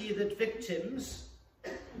 we see that victims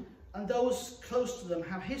and those close to them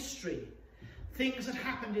have history. Things that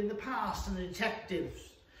happened in the past, and the detectives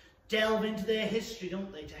delve into their history,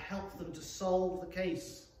 don't they, to help them to solve the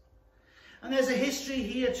case. And there's a history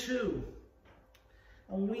here too.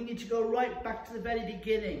 And we need to go right back to the very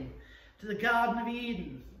beginning, to the Garden of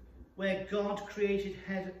Eden, where God created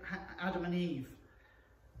Adam and Eve.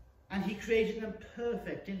 And he created them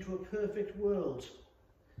perfect, into a perfect world.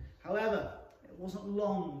 However, it wasn't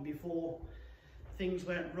long before things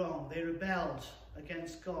went wrong. They rebelled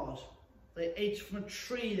against God. They ate from a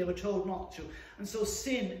tree they were told not to. And so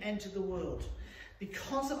sin entered the world.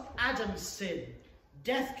 Because of Adam's sin,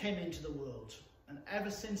 death came into the world. And ever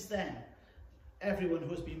since then, everyone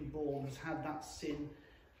who has been born has had that sin,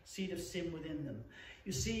 seed of sin within them.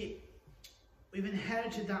 You see, we've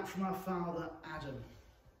inherited that from our father Adam.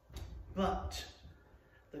 But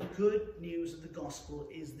the good news of the gospel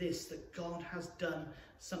is this, that God has done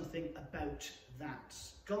something about that.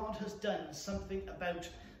 God has done something about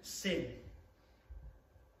sin.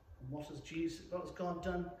 And what has God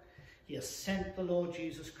done? He has sent the Lord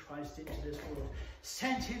Jesus Christ into this world.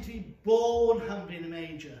 Sent him to be born humbly in a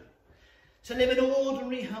manger. To live an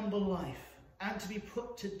ordinary, humble life. And to be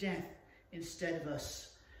put to death instead of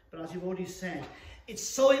us. But as you've already said, it's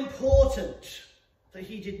so important that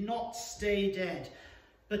he did not stay dead.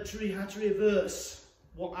 But he had to reverse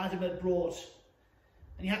what Adam had brought.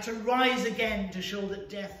 And he had to rise again to show that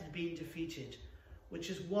death had been defeated. Which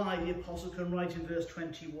is why the apostle can write in verse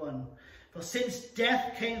 21, for since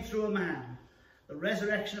death came through a man, the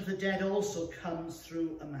resurrection of the dead also comes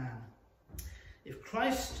through a man. If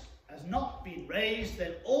Christ has not been raised,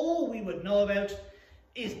 then all we would know about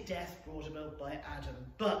is death brought about by Adam.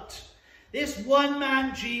 But this one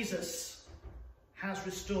man, Jesus, has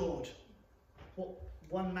restored what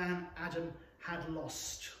one man, Adam, had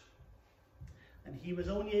lost. And he was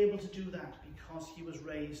only able to do that because he was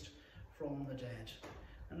raised from the dead.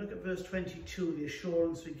 And look at verse 22, the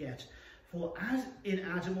assurance we get. For as in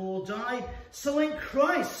Adam all die, so in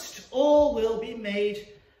Christ all will be made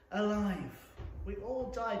alive. We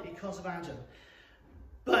all die because of Adam.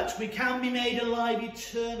 But we can be made alive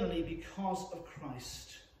eternally because of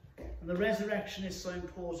Christ. And the resurrection is so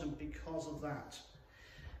important because of that.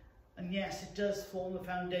 And yes, it does form the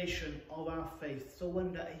foundation of our faith. So I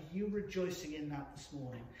wonder, are you rejoicing in that this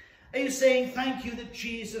morning? Are you saying thank you that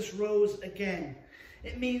Jesus rose again?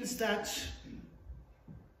 It means that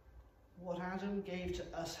what Adam gave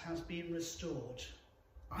to us has been restored.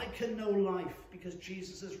 I can know life because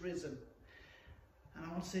Jesus has risen. And I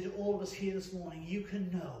want to say to all of us here this morning, you can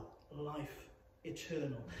know life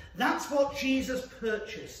eternal. That's what Jesus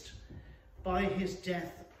purchased by his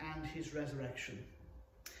death and his resurrection.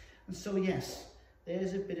 And so yes,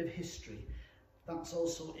 there's a bit of history. That's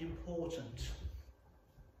also important.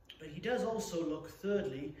 But he does also look,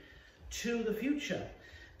 thirdly, to the future.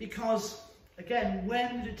 Because, again,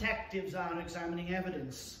 when detectives are examining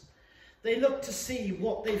evidence, they look to see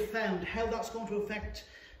what they've found, how that's going to affect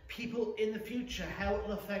people in the future, how it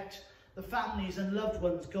will affect the families and loved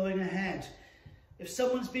ones going ahead. If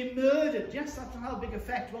someone's been murdered, yes, that'll have a big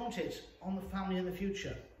effect, won't it, on the family in the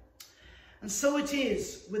future. And so it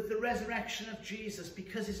is with the resurrection of Jesus,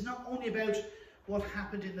 because it's not only about what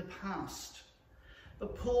happened in the past,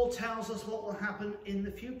 but Paul tells us what will happen in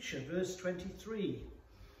the future. Verse 23.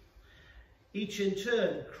 Each in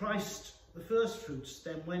turn, Christ the firstfruits,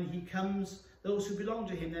 then when he comes, those who belong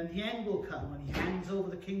to him, then the end will come when he hands over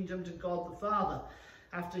the kingdom to God the Father,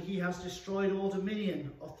 after he has destroyed all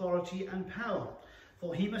dominion, authority and power.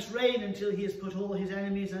 For he must reign until he has put all his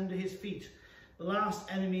enemies under his feet. The last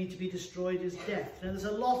enemy to be destroyed is death. Now there's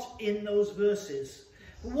a lot in those verses.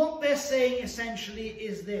 But what they're saying essentially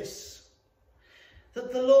is this: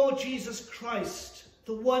 that the Lord Jesus Christ,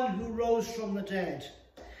 the one who rose from the dead,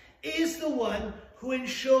 is the one who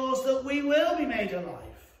ensures that we will be made alive.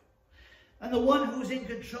 And the one who's in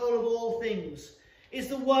control of all things is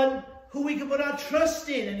the one who we can put our trust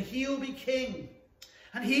in, and he'll be king.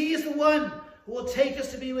 And he is the one who will take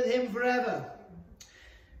us to be with him forever.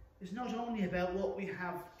 It's not only about what we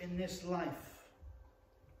have in this life,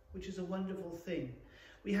 which is a wonderful thing.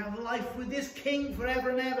 We have life with this king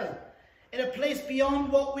forever and ever, in a place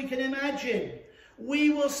beyond what we can imagine.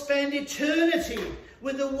 We will spend eternity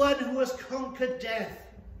with the one who has conquered death.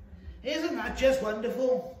 Isn't that just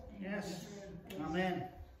wonderful? Yes. Amen.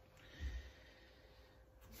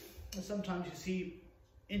 And sometimes you see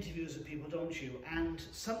interviews with people, don't you? And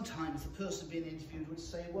sometimes the person being interviewed would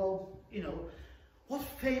say, well, you know, what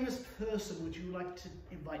famous person would you like to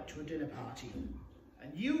invite to a dinner party?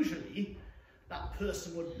 And usually that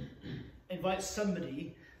person would invite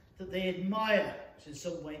somebody that they admire in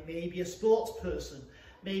some way, maybe a sports person,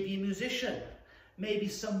 maybe a musician, maybe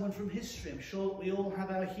someone from history. I'm sure that we all have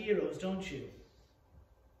our heroes, don't you?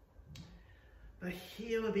 But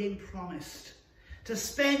here we're being promised to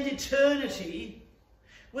spend eternity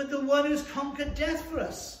with the one who's conquered death for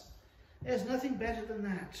us. There's nothing better than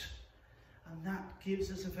that. And that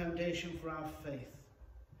gives us a foundation for our faith.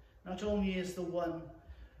 Not only is the one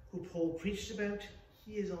who Paul preached about,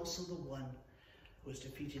 he is also the one who has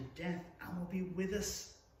defeated death and will be with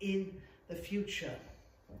us in the future.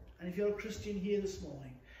 And if you're a Christian here this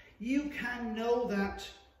morning, you can know that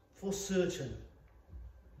for certain.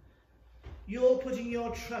 You're putting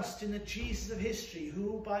your trust in the Jesus of history,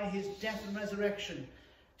 who by his death and resurrection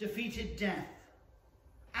defeated death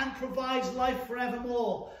and provides life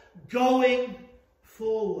forevermore, going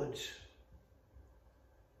forward.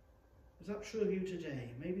 Is that true of you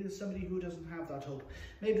today? Maybe there's somebody who doesn't have that hope.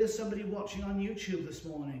 Maybe there's somebody watching on YouTube this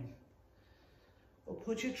morning. Well,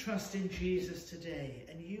 put your trust in Jesus today,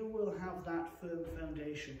 and you will have that firm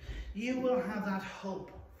foundation. You will have that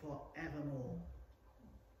hope forevermore.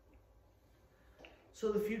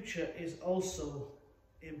 So the future is also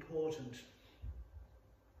important.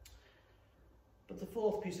 But the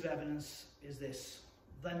fourth piece of evidence is this: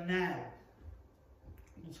 the now.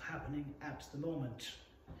 What's happening at the moment.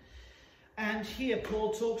 And here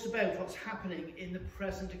Paul talks about what's happening in the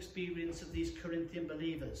present experience of these Corinthian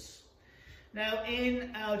believers. Now,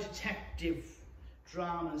 in our detective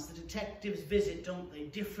dramas, the detectives visit, don't they,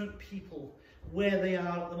 different people where they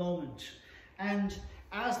are at the moment. And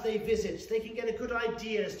as they visit, they can get a good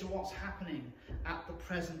idea as to what's happening at the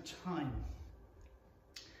present time.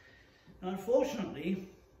 Now, unfortunately,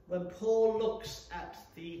 when Paul looks at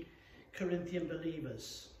the Corinthian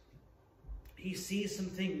believers, he sees some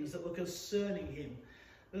things that were concerning him.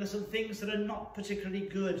 There are some things that are not particularly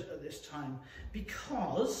good at this time,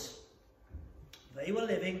 because they were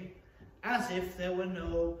living as if there were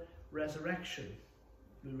no resurrection.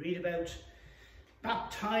 We read about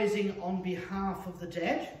baptizing on behalf of the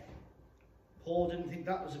dead. Paul didn't think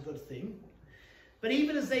that was a good thing. But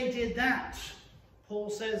even as they did that,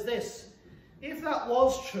 Paul says this: if that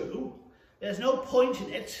was true, there's no point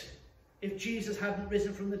in it if Jesus hadn't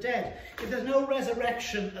risen from the dead. If there's no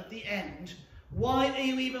resurrection at the end, why are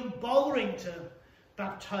you even bothering to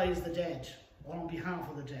baptize the dead or on behalf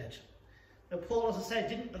of the dead? Now, Paul, as I said,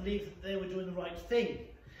 didn't believe that they were doing the right thing.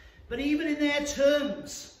 But even in their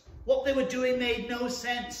terms, what they were doing made no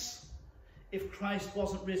sense if Christ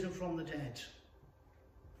wasn't risen from the dead.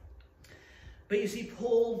 But you see,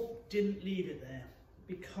 Paul didn't leave it there,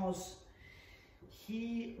 because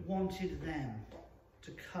he wanted them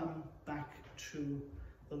to come back to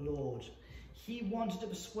the Lord. He wanted to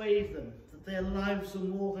persuade them that their lives were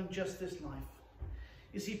more than just this life.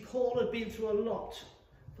 You see, Paul had been through a lot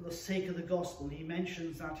for the sake of the gospel. He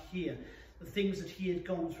mentions that here, the things that he had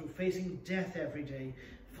gone through, facing death every day,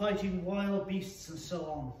 fighting wild beasts and so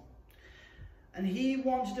on. And he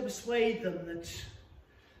wanted to persuade them that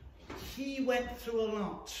he went through a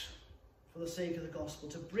lot for the sake of the gospel,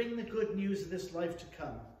 to bring the good news of this life to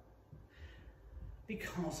come.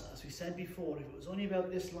 Because, as we said before, if it was only about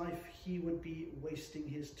this life, he would be wasting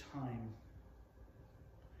his time.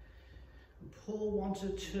 And Paul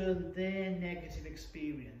wanted to turn their negative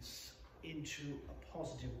experience into a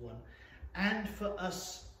positive one, and for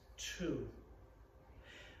us too.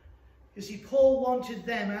 You see, Paul wanted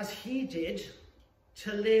them, as he did,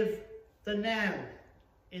 to live the now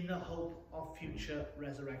in the hope of future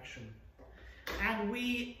resurrection. And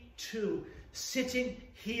we too, sitting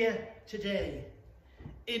here today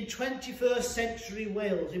in 21st century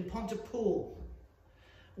Wales, in Pontypool,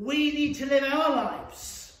 we need to live our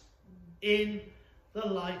lives in the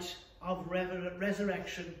light of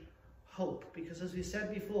resurrection hope. Because as we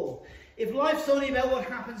said before, if life's only about what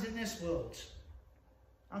happens in this world,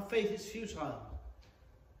 our faith is futile.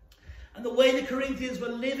 And the way the Corinthians were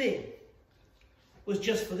living was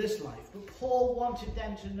just for this life. But Paul wanted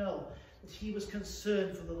them to know that he was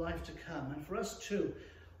concerned for the life to come. And for us too,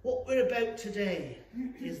 what we're about today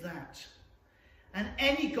is that. And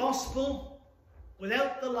any gospel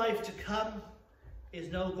without the life to come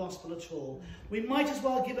is no gospel at all. We might as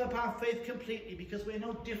well give up our faith completely, because we're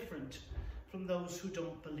no different from those who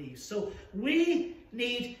don't believe. So we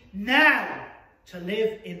need now to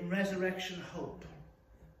live in resurrection hope.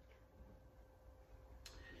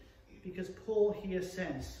 Because Paul here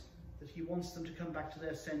says that he wants them to come back to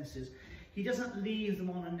their senses. He doesn't leave them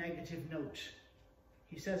on a negative note.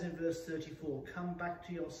 He says in verse 34, come back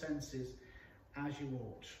to your senses as you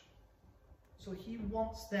ought. So he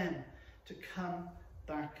wants them to come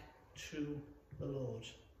back to the Lord.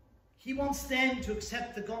 He wants them to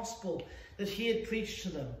accept the gospel that he had preached to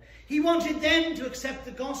them. He wanted them to accept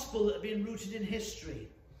the gospel that had been rooted in history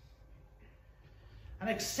and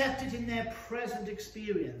accept it in their present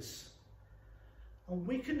experience. And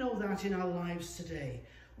we can know that in our lives today.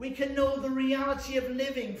 We can know the reality of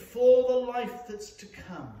living for the life that's to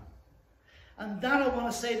come. And that, I want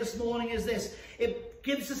to say this morning, is this. It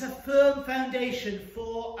gives us a firm foundation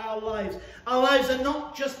for our lives. Our lives are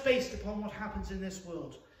not just based upon what happens in this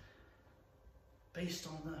world, based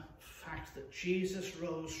on the fact that Jesus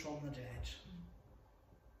rose from the dead.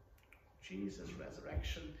 Jesus'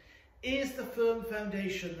 resurrection is the firm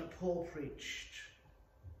foundation that Paul preached.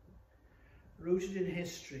 Rooted in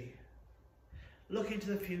history, looking to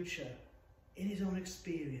the future in his own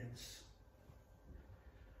experience.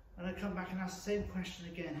 And I come back and ask the same question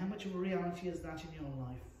again. How much of a reality is that in your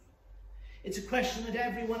life? It's a question that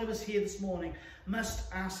every one of us here this morning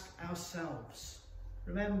must ask ourselves.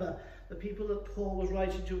 Remember, the people that Paul was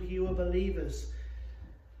writing to here were believers.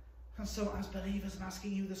 And so as believers, I'm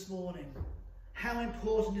asking you this morning, how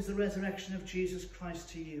important is the resurrection of Jesus Christ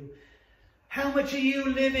to you? How much are you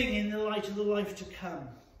living in the light of the life to come?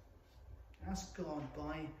 Ask God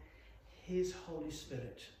by his Holy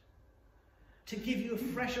Spirit to give you a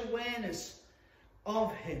fresh awareness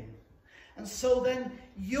of him. And so then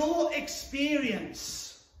your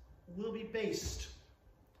experience will be based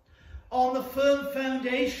on the firm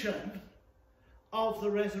foundation of the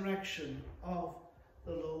resurrection of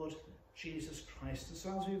the Lord Jesus Christ. And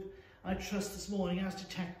so as we've, I trust this morning, as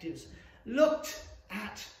detectives, looked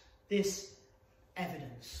at this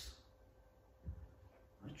evidence,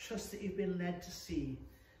 I trust that you've been led to see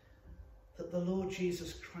that the Lord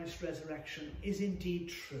Jesus Christ's resurrection is indeed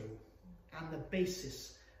true and the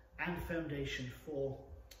basis and foundation for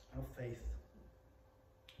our faith.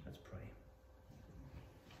 Let's pray.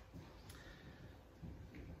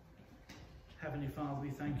 Heavenly Father, we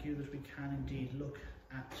thank you that we can indeed look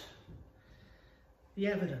at the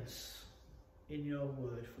evidence in your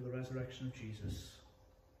word for the resurrection of Jesus.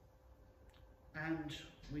 And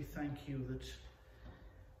we thank you that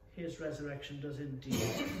his resurrection does indeed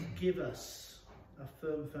give us a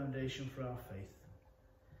firm foundation for our faith.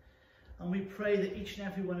 And we pray that each and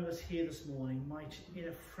every one of us here this morning might, in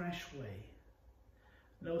a fresh way,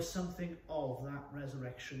 know something of that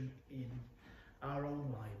resurrection in our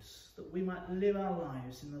own lives, that we might live our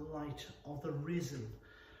lives in the light of the risen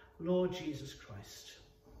Lord Jesus Christ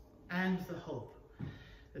and the hope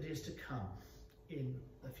that is to come in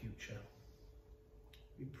the future.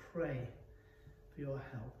 We pray for your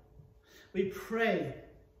help. We pray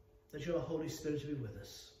that your Holy Spirit will be with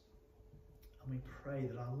us. And we pray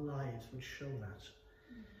that our lives would show that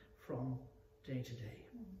from day to day.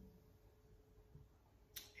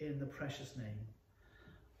 In the precious name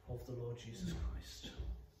of the Lord Jesus Christ.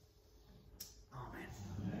 Amen.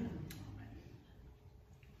 Amen. Amen.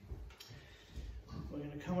 We're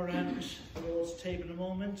going to come around the Lord's table in a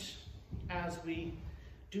moment. As we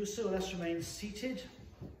do so, let's remain seated.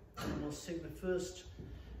 And we'll sing the first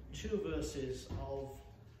 2 verses of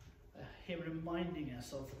him reminding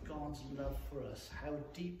us of God's love for us, how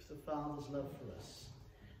deep the Father's love for us,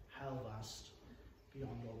 how vast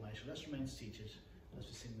beyond all measure. Let's remain seated as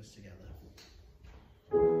we sing this together.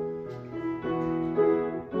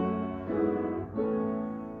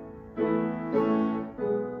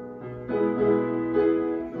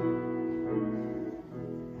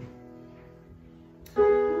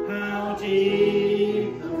 How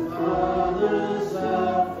deep the Father's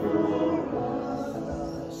love for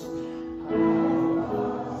us, how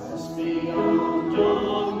vast beyond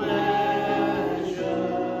all measure,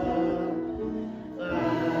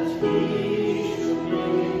 that He should be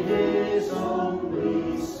His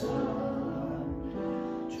only Son,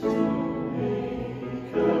 to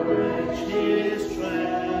make a wretch His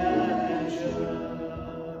treasure.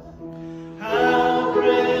 How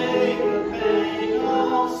great the pain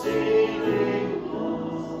of saving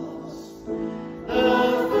loss! The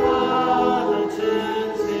Father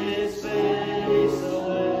turns His face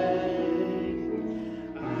away,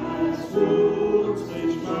 as wounds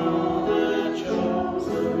which mar the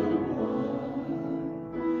chosen one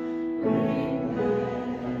bring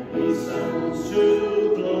many sons to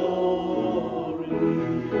glory.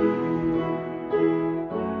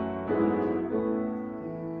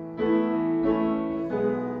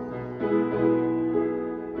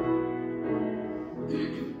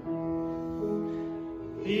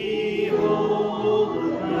 Behold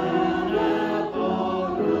the man upon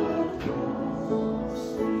the cross,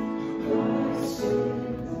 my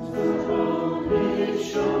sins upon His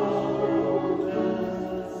shoulders,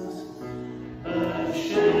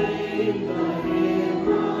 ashamed I hear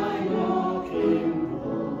my mocking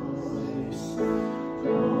voice,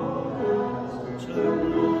 poured out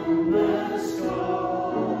among the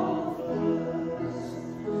scoffers.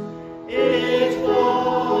 It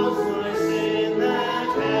was my sin that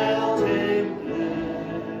held Him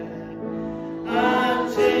there,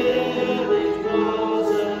 until it was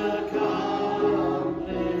accomplished.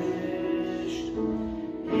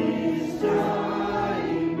 His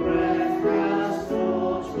dying breath has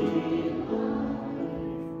brought me life.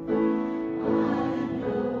 I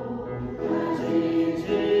know that it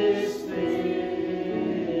is finished.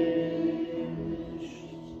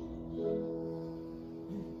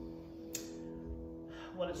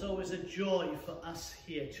 Well, it's always a joy for us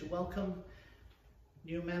here to welcome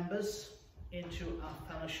new members into our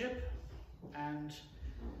fellowship, and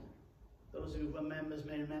those who were members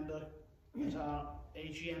may remember at our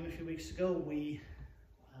AGM a few weeks ago we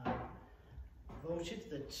voted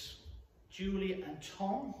that Julie and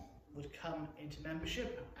Tom would come into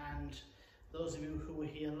membership, and those of you who were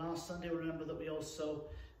here last Sunday remember that we also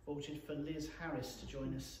voted for Liz Harris to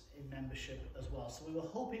join us in membership as well. So we were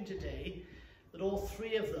hoping today that all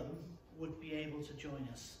 3 of them would be able to join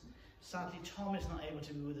us. Sadly, Tom is not able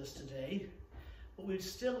to be with us today, but we'd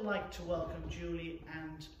still like to welcome Julie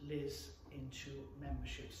and Liz into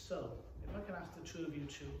membership. So, if I can ask the 2 of you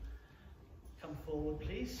to come forward,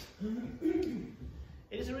 please.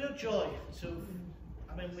 It is a real joy to,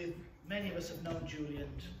 many of us have known Julie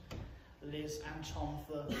and Liz and Tom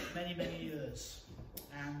for many, many years,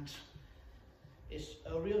 and it's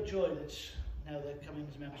a real joy that now they're coming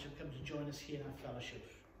into membership, come to join us here in our fellowship.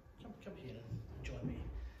 Come here and join me.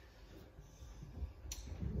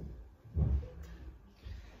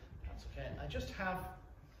 That's okay. I just have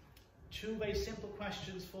 2 very simple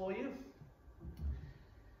questions for you,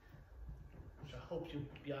 which I hope you'll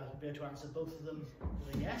be able to answer both of them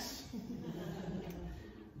with a yes.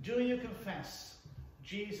 Do you confess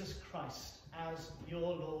Jesus Christ as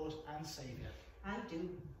your Lord and Saviour? I do.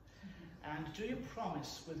 And do you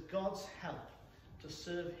promise, with God's help, to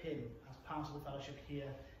serve Him as part of the fellowship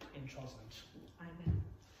here in Trosland? I will.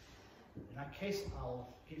 In that case, I'll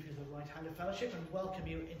give you the right hand of fellowship and welcome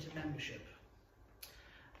you into membership.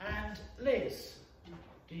 And Liz,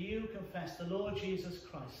 do you confess the Lord Jesus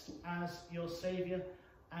Christ as your Saviour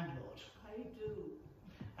and Lord? I do.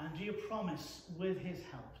 And do you promise, with His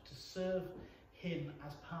help, to serve Him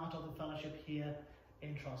as part of the fellowship here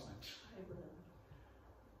in Trosland? I will.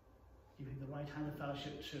 Giving the right hand of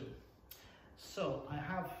fellowship too. So I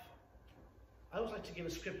always like to give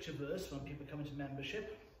a scripture verse when people come into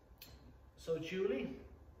membership. So Julie,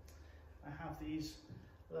 I have these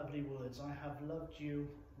lovely words. I have loved you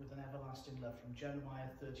with an everlasting love, from Jeremiah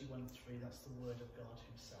 31:3. That's the word of God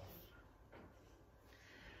himself.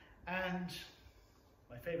 And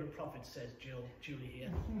my favourite prophet says, Julie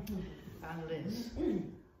here, and Liz,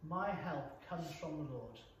 my help comes from the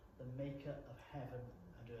Lord, the maker of heaven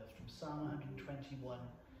and earth, from Psalm 121,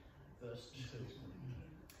 verse 2.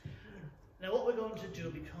 Now what we're going to do,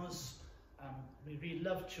 because we'd really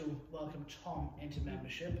love to welcome Tom into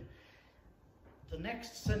membership, the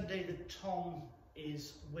next Sunday that Tom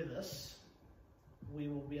is with us, we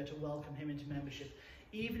will be able to welcome him into membership.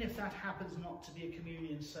 Even if that happens not to be a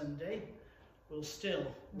communion Sunday, we'll still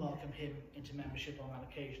welcome him into membership on that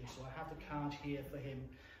occasion. So I have the card here for him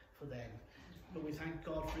for them. But we thank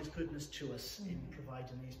God for his goodness to us in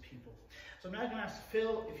providing these people. So I'm now going to ask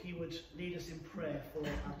Phil if he would lead us in prayer for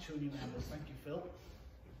our 2 new members. Thank you, Phil.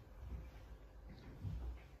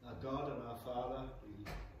 Our God and our Father, we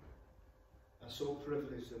are so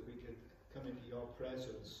privileged that we could come into your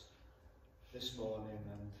presence this morning,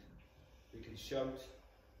 and we can shout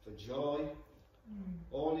for joy.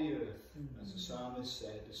 All the earth, as the psalmist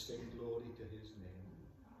said, to sing glory to his name.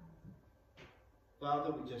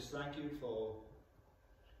 Father, we just thank you for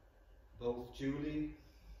both Julie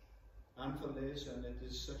and for Liz, and it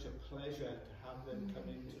is such a pleasure to have them come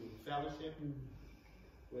into fellowship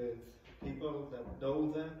with people that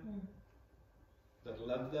know them, that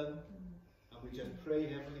love them, and we just pray,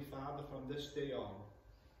 Heavenly Father, from this day on,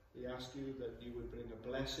 we ask you that you would bring a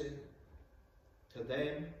blessing to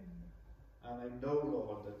them. And I know,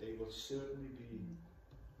 Lord, that they will certainly be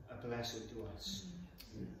a blessing to us.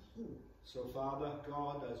 So, Father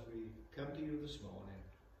God, as we come to you this morning,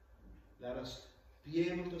 let us be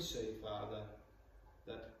able to say, Father,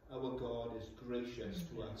 that our God is gracious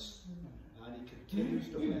to us, and he continues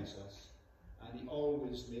to bless us, and he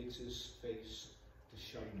always makes his face to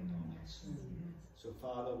shine upon us. So,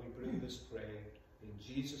 Father, we bring this prayer in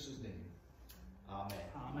Jesus' name. Amen.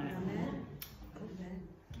 Amen. Amen. Amen.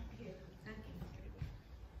 Thank you.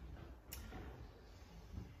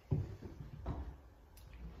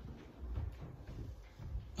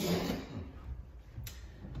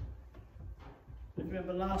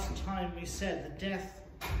 Remember last time we said the death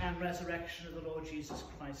and resurrection of the Lord Jesus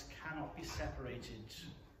Christ cannot be separated.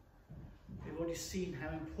 We've already seen how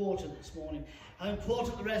important this morning, how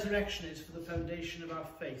important the resurrection is for the foundation of our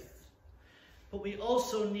faith. But we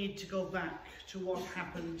also need to go back to what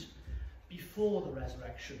happened before the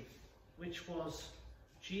resurrection, which was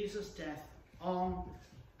Jesus' death on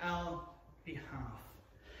our behalf.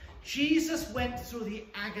 Jesus went through the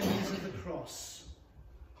agonies of the cross.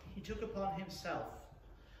 He took upon himself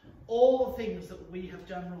all the things that we have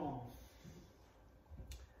done wrong.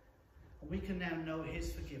 And we can now know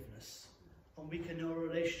his forgiveness, and we can know a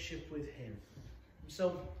relationship with him.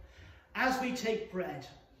 So, as we take bread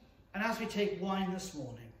and as we take wine this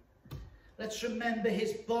morning, let's remember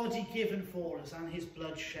his body given for us and his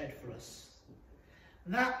blood shed for us.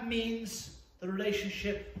 And that means the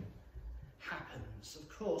relationship happens. Of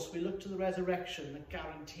course, we look to the resurrection that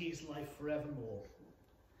guarantees life forevermore.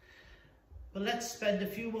 But let's spend a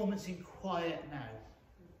few moments in quiet now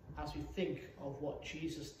as we think of what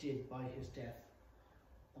Jesus did by his death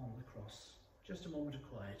on the cross. Just a moment of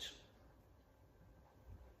quiet.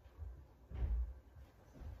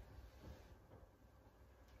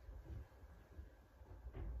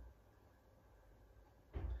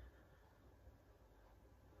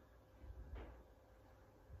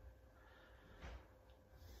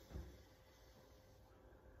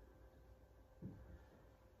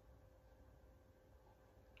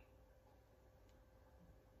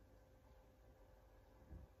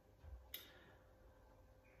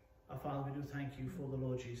 Our Father, we do thank you for the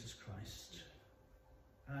Lord Jesus Christ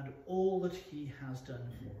and all that he has done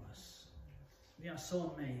for us. We are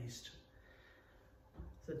so amazed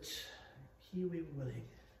that he was willing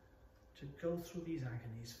to go through these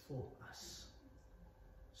agonies for us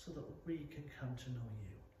so that we can come to know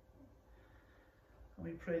you. And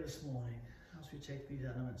we pray this morning, as we take these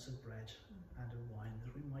elements of bread and of wine,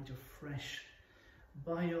 that we might afresh,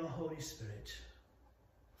 by your Holy Spirit,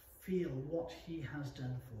 feel what he has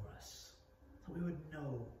done for us, that we would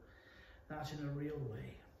know that in a real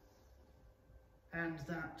way, and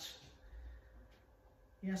that,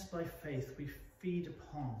 yes, by faith we feed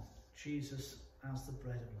upon Jesus as the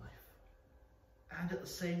bread of life, and at the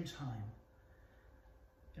same time,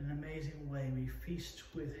 in an amazing way, we feast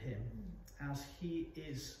with him as he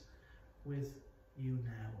is with you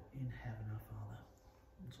now in heaven, our Father.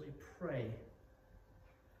 And so we pray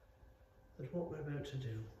that what we're about to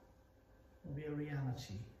do, will be a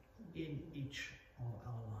reality in each of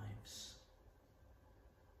our lives.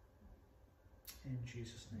 In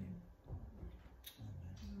Jesus' name.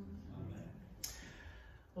 Amen.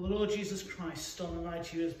 Well, the Lord Jesus Christ, on the night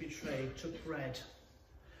he was betrayed, took bread.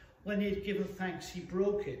 When he had given thanks, he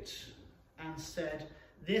broke it and said,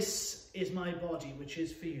 "This is my body, which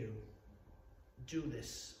is for you. Do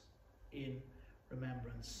this in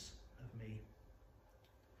remembrance of me."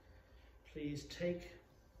 Please take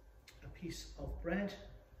a piece of bread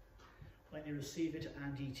when you receive it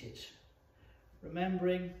and eat it,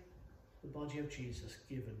 remembering the body of Jesus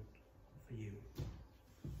given for you.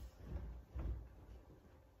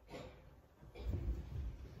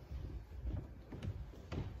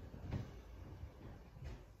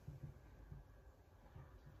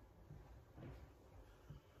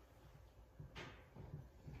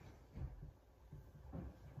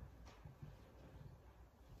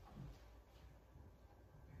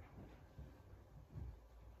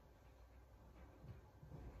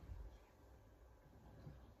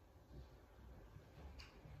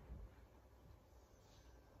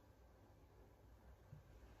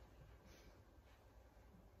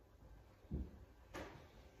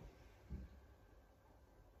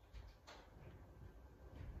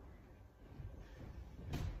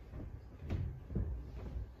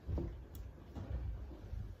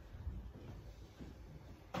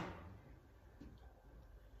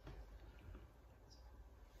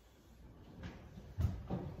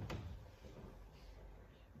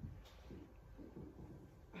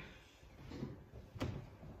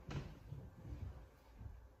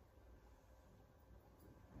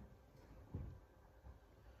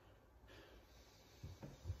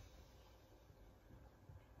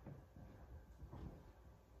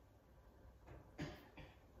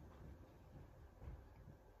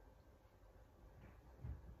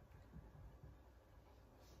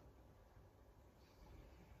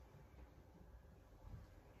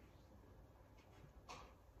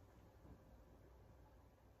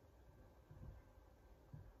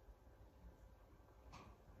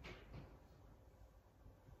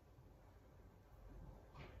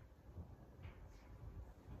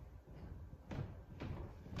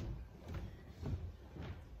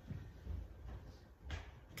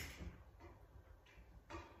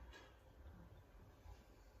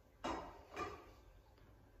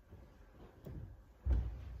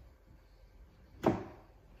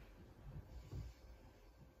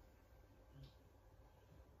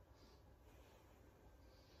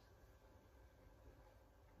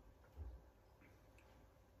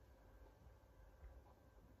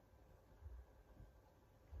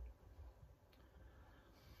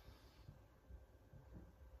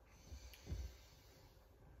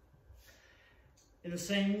 In the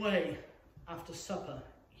same way, after supper,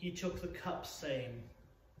 he took the cup, saying,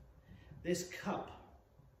 "This cup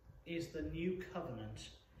is the new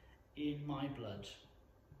covenant in my blood.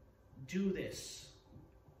 Do this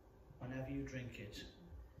whenever you drink it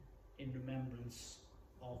in remembrance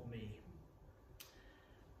of me."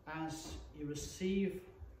 As you receive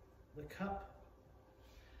the cup,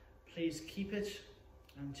 please keep it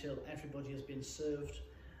until everybody has been served,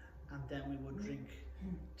 and then we will drink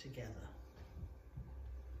together.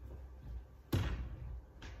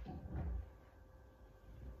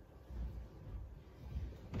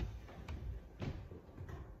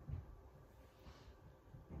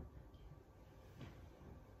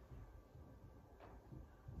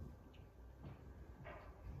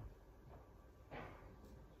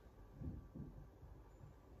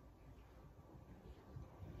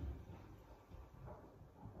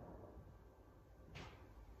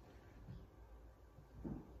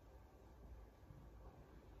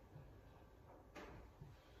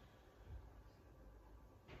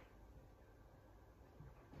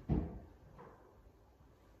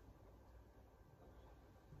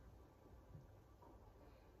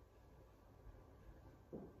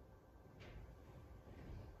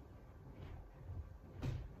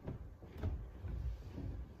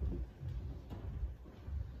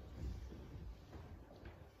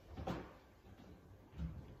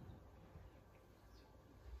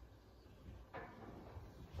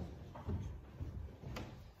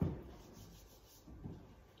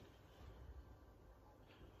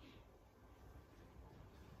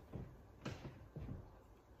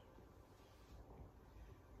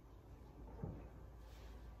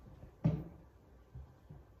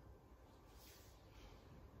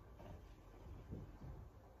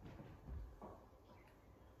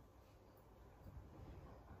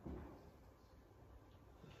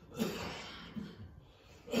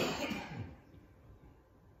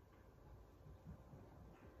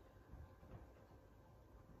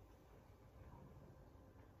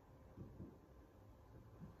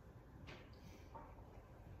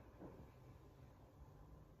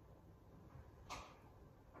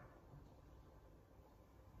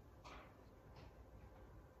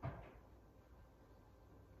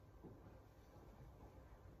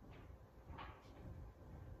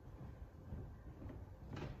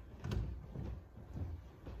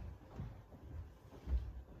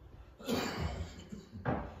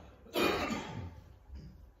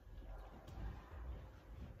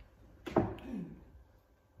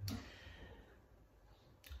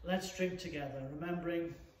 Let's drink together,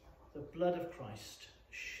 remembering the blood of Christ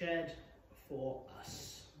shed for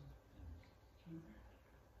us.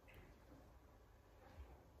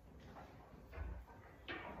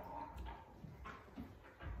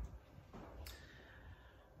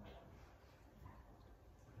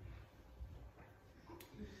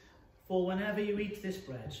 For whenever you eat this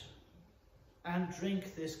bread and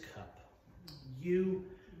drink this cup, you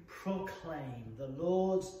proclaim the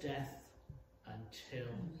Lord's death until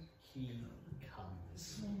he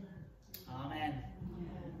comes. Amen.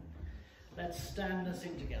 Let's stand and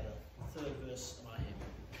sing together. The third verse of our hymn.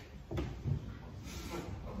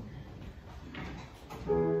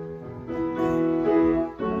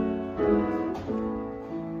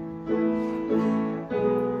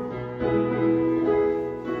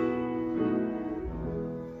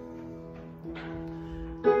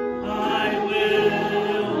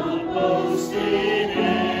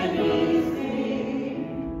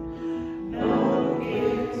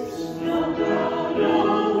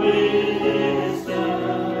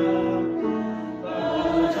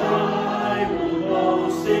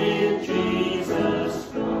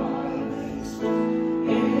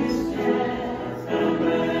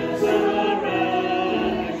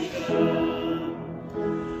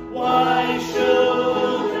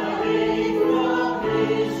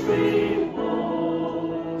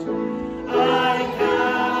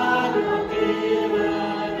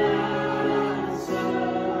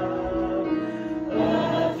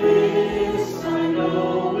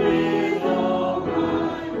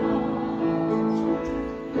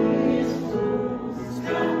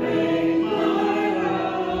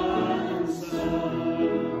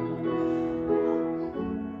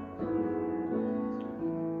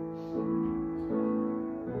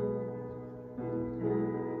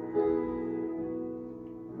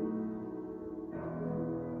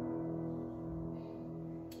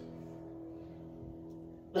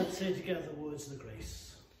 Let's say together the words of the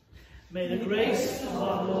grace. May the grace of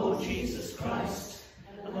our Lord Jesus Christ,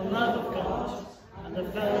 and the love of God, and the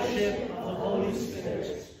fellowship of the Holy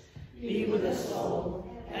Spirit be with us all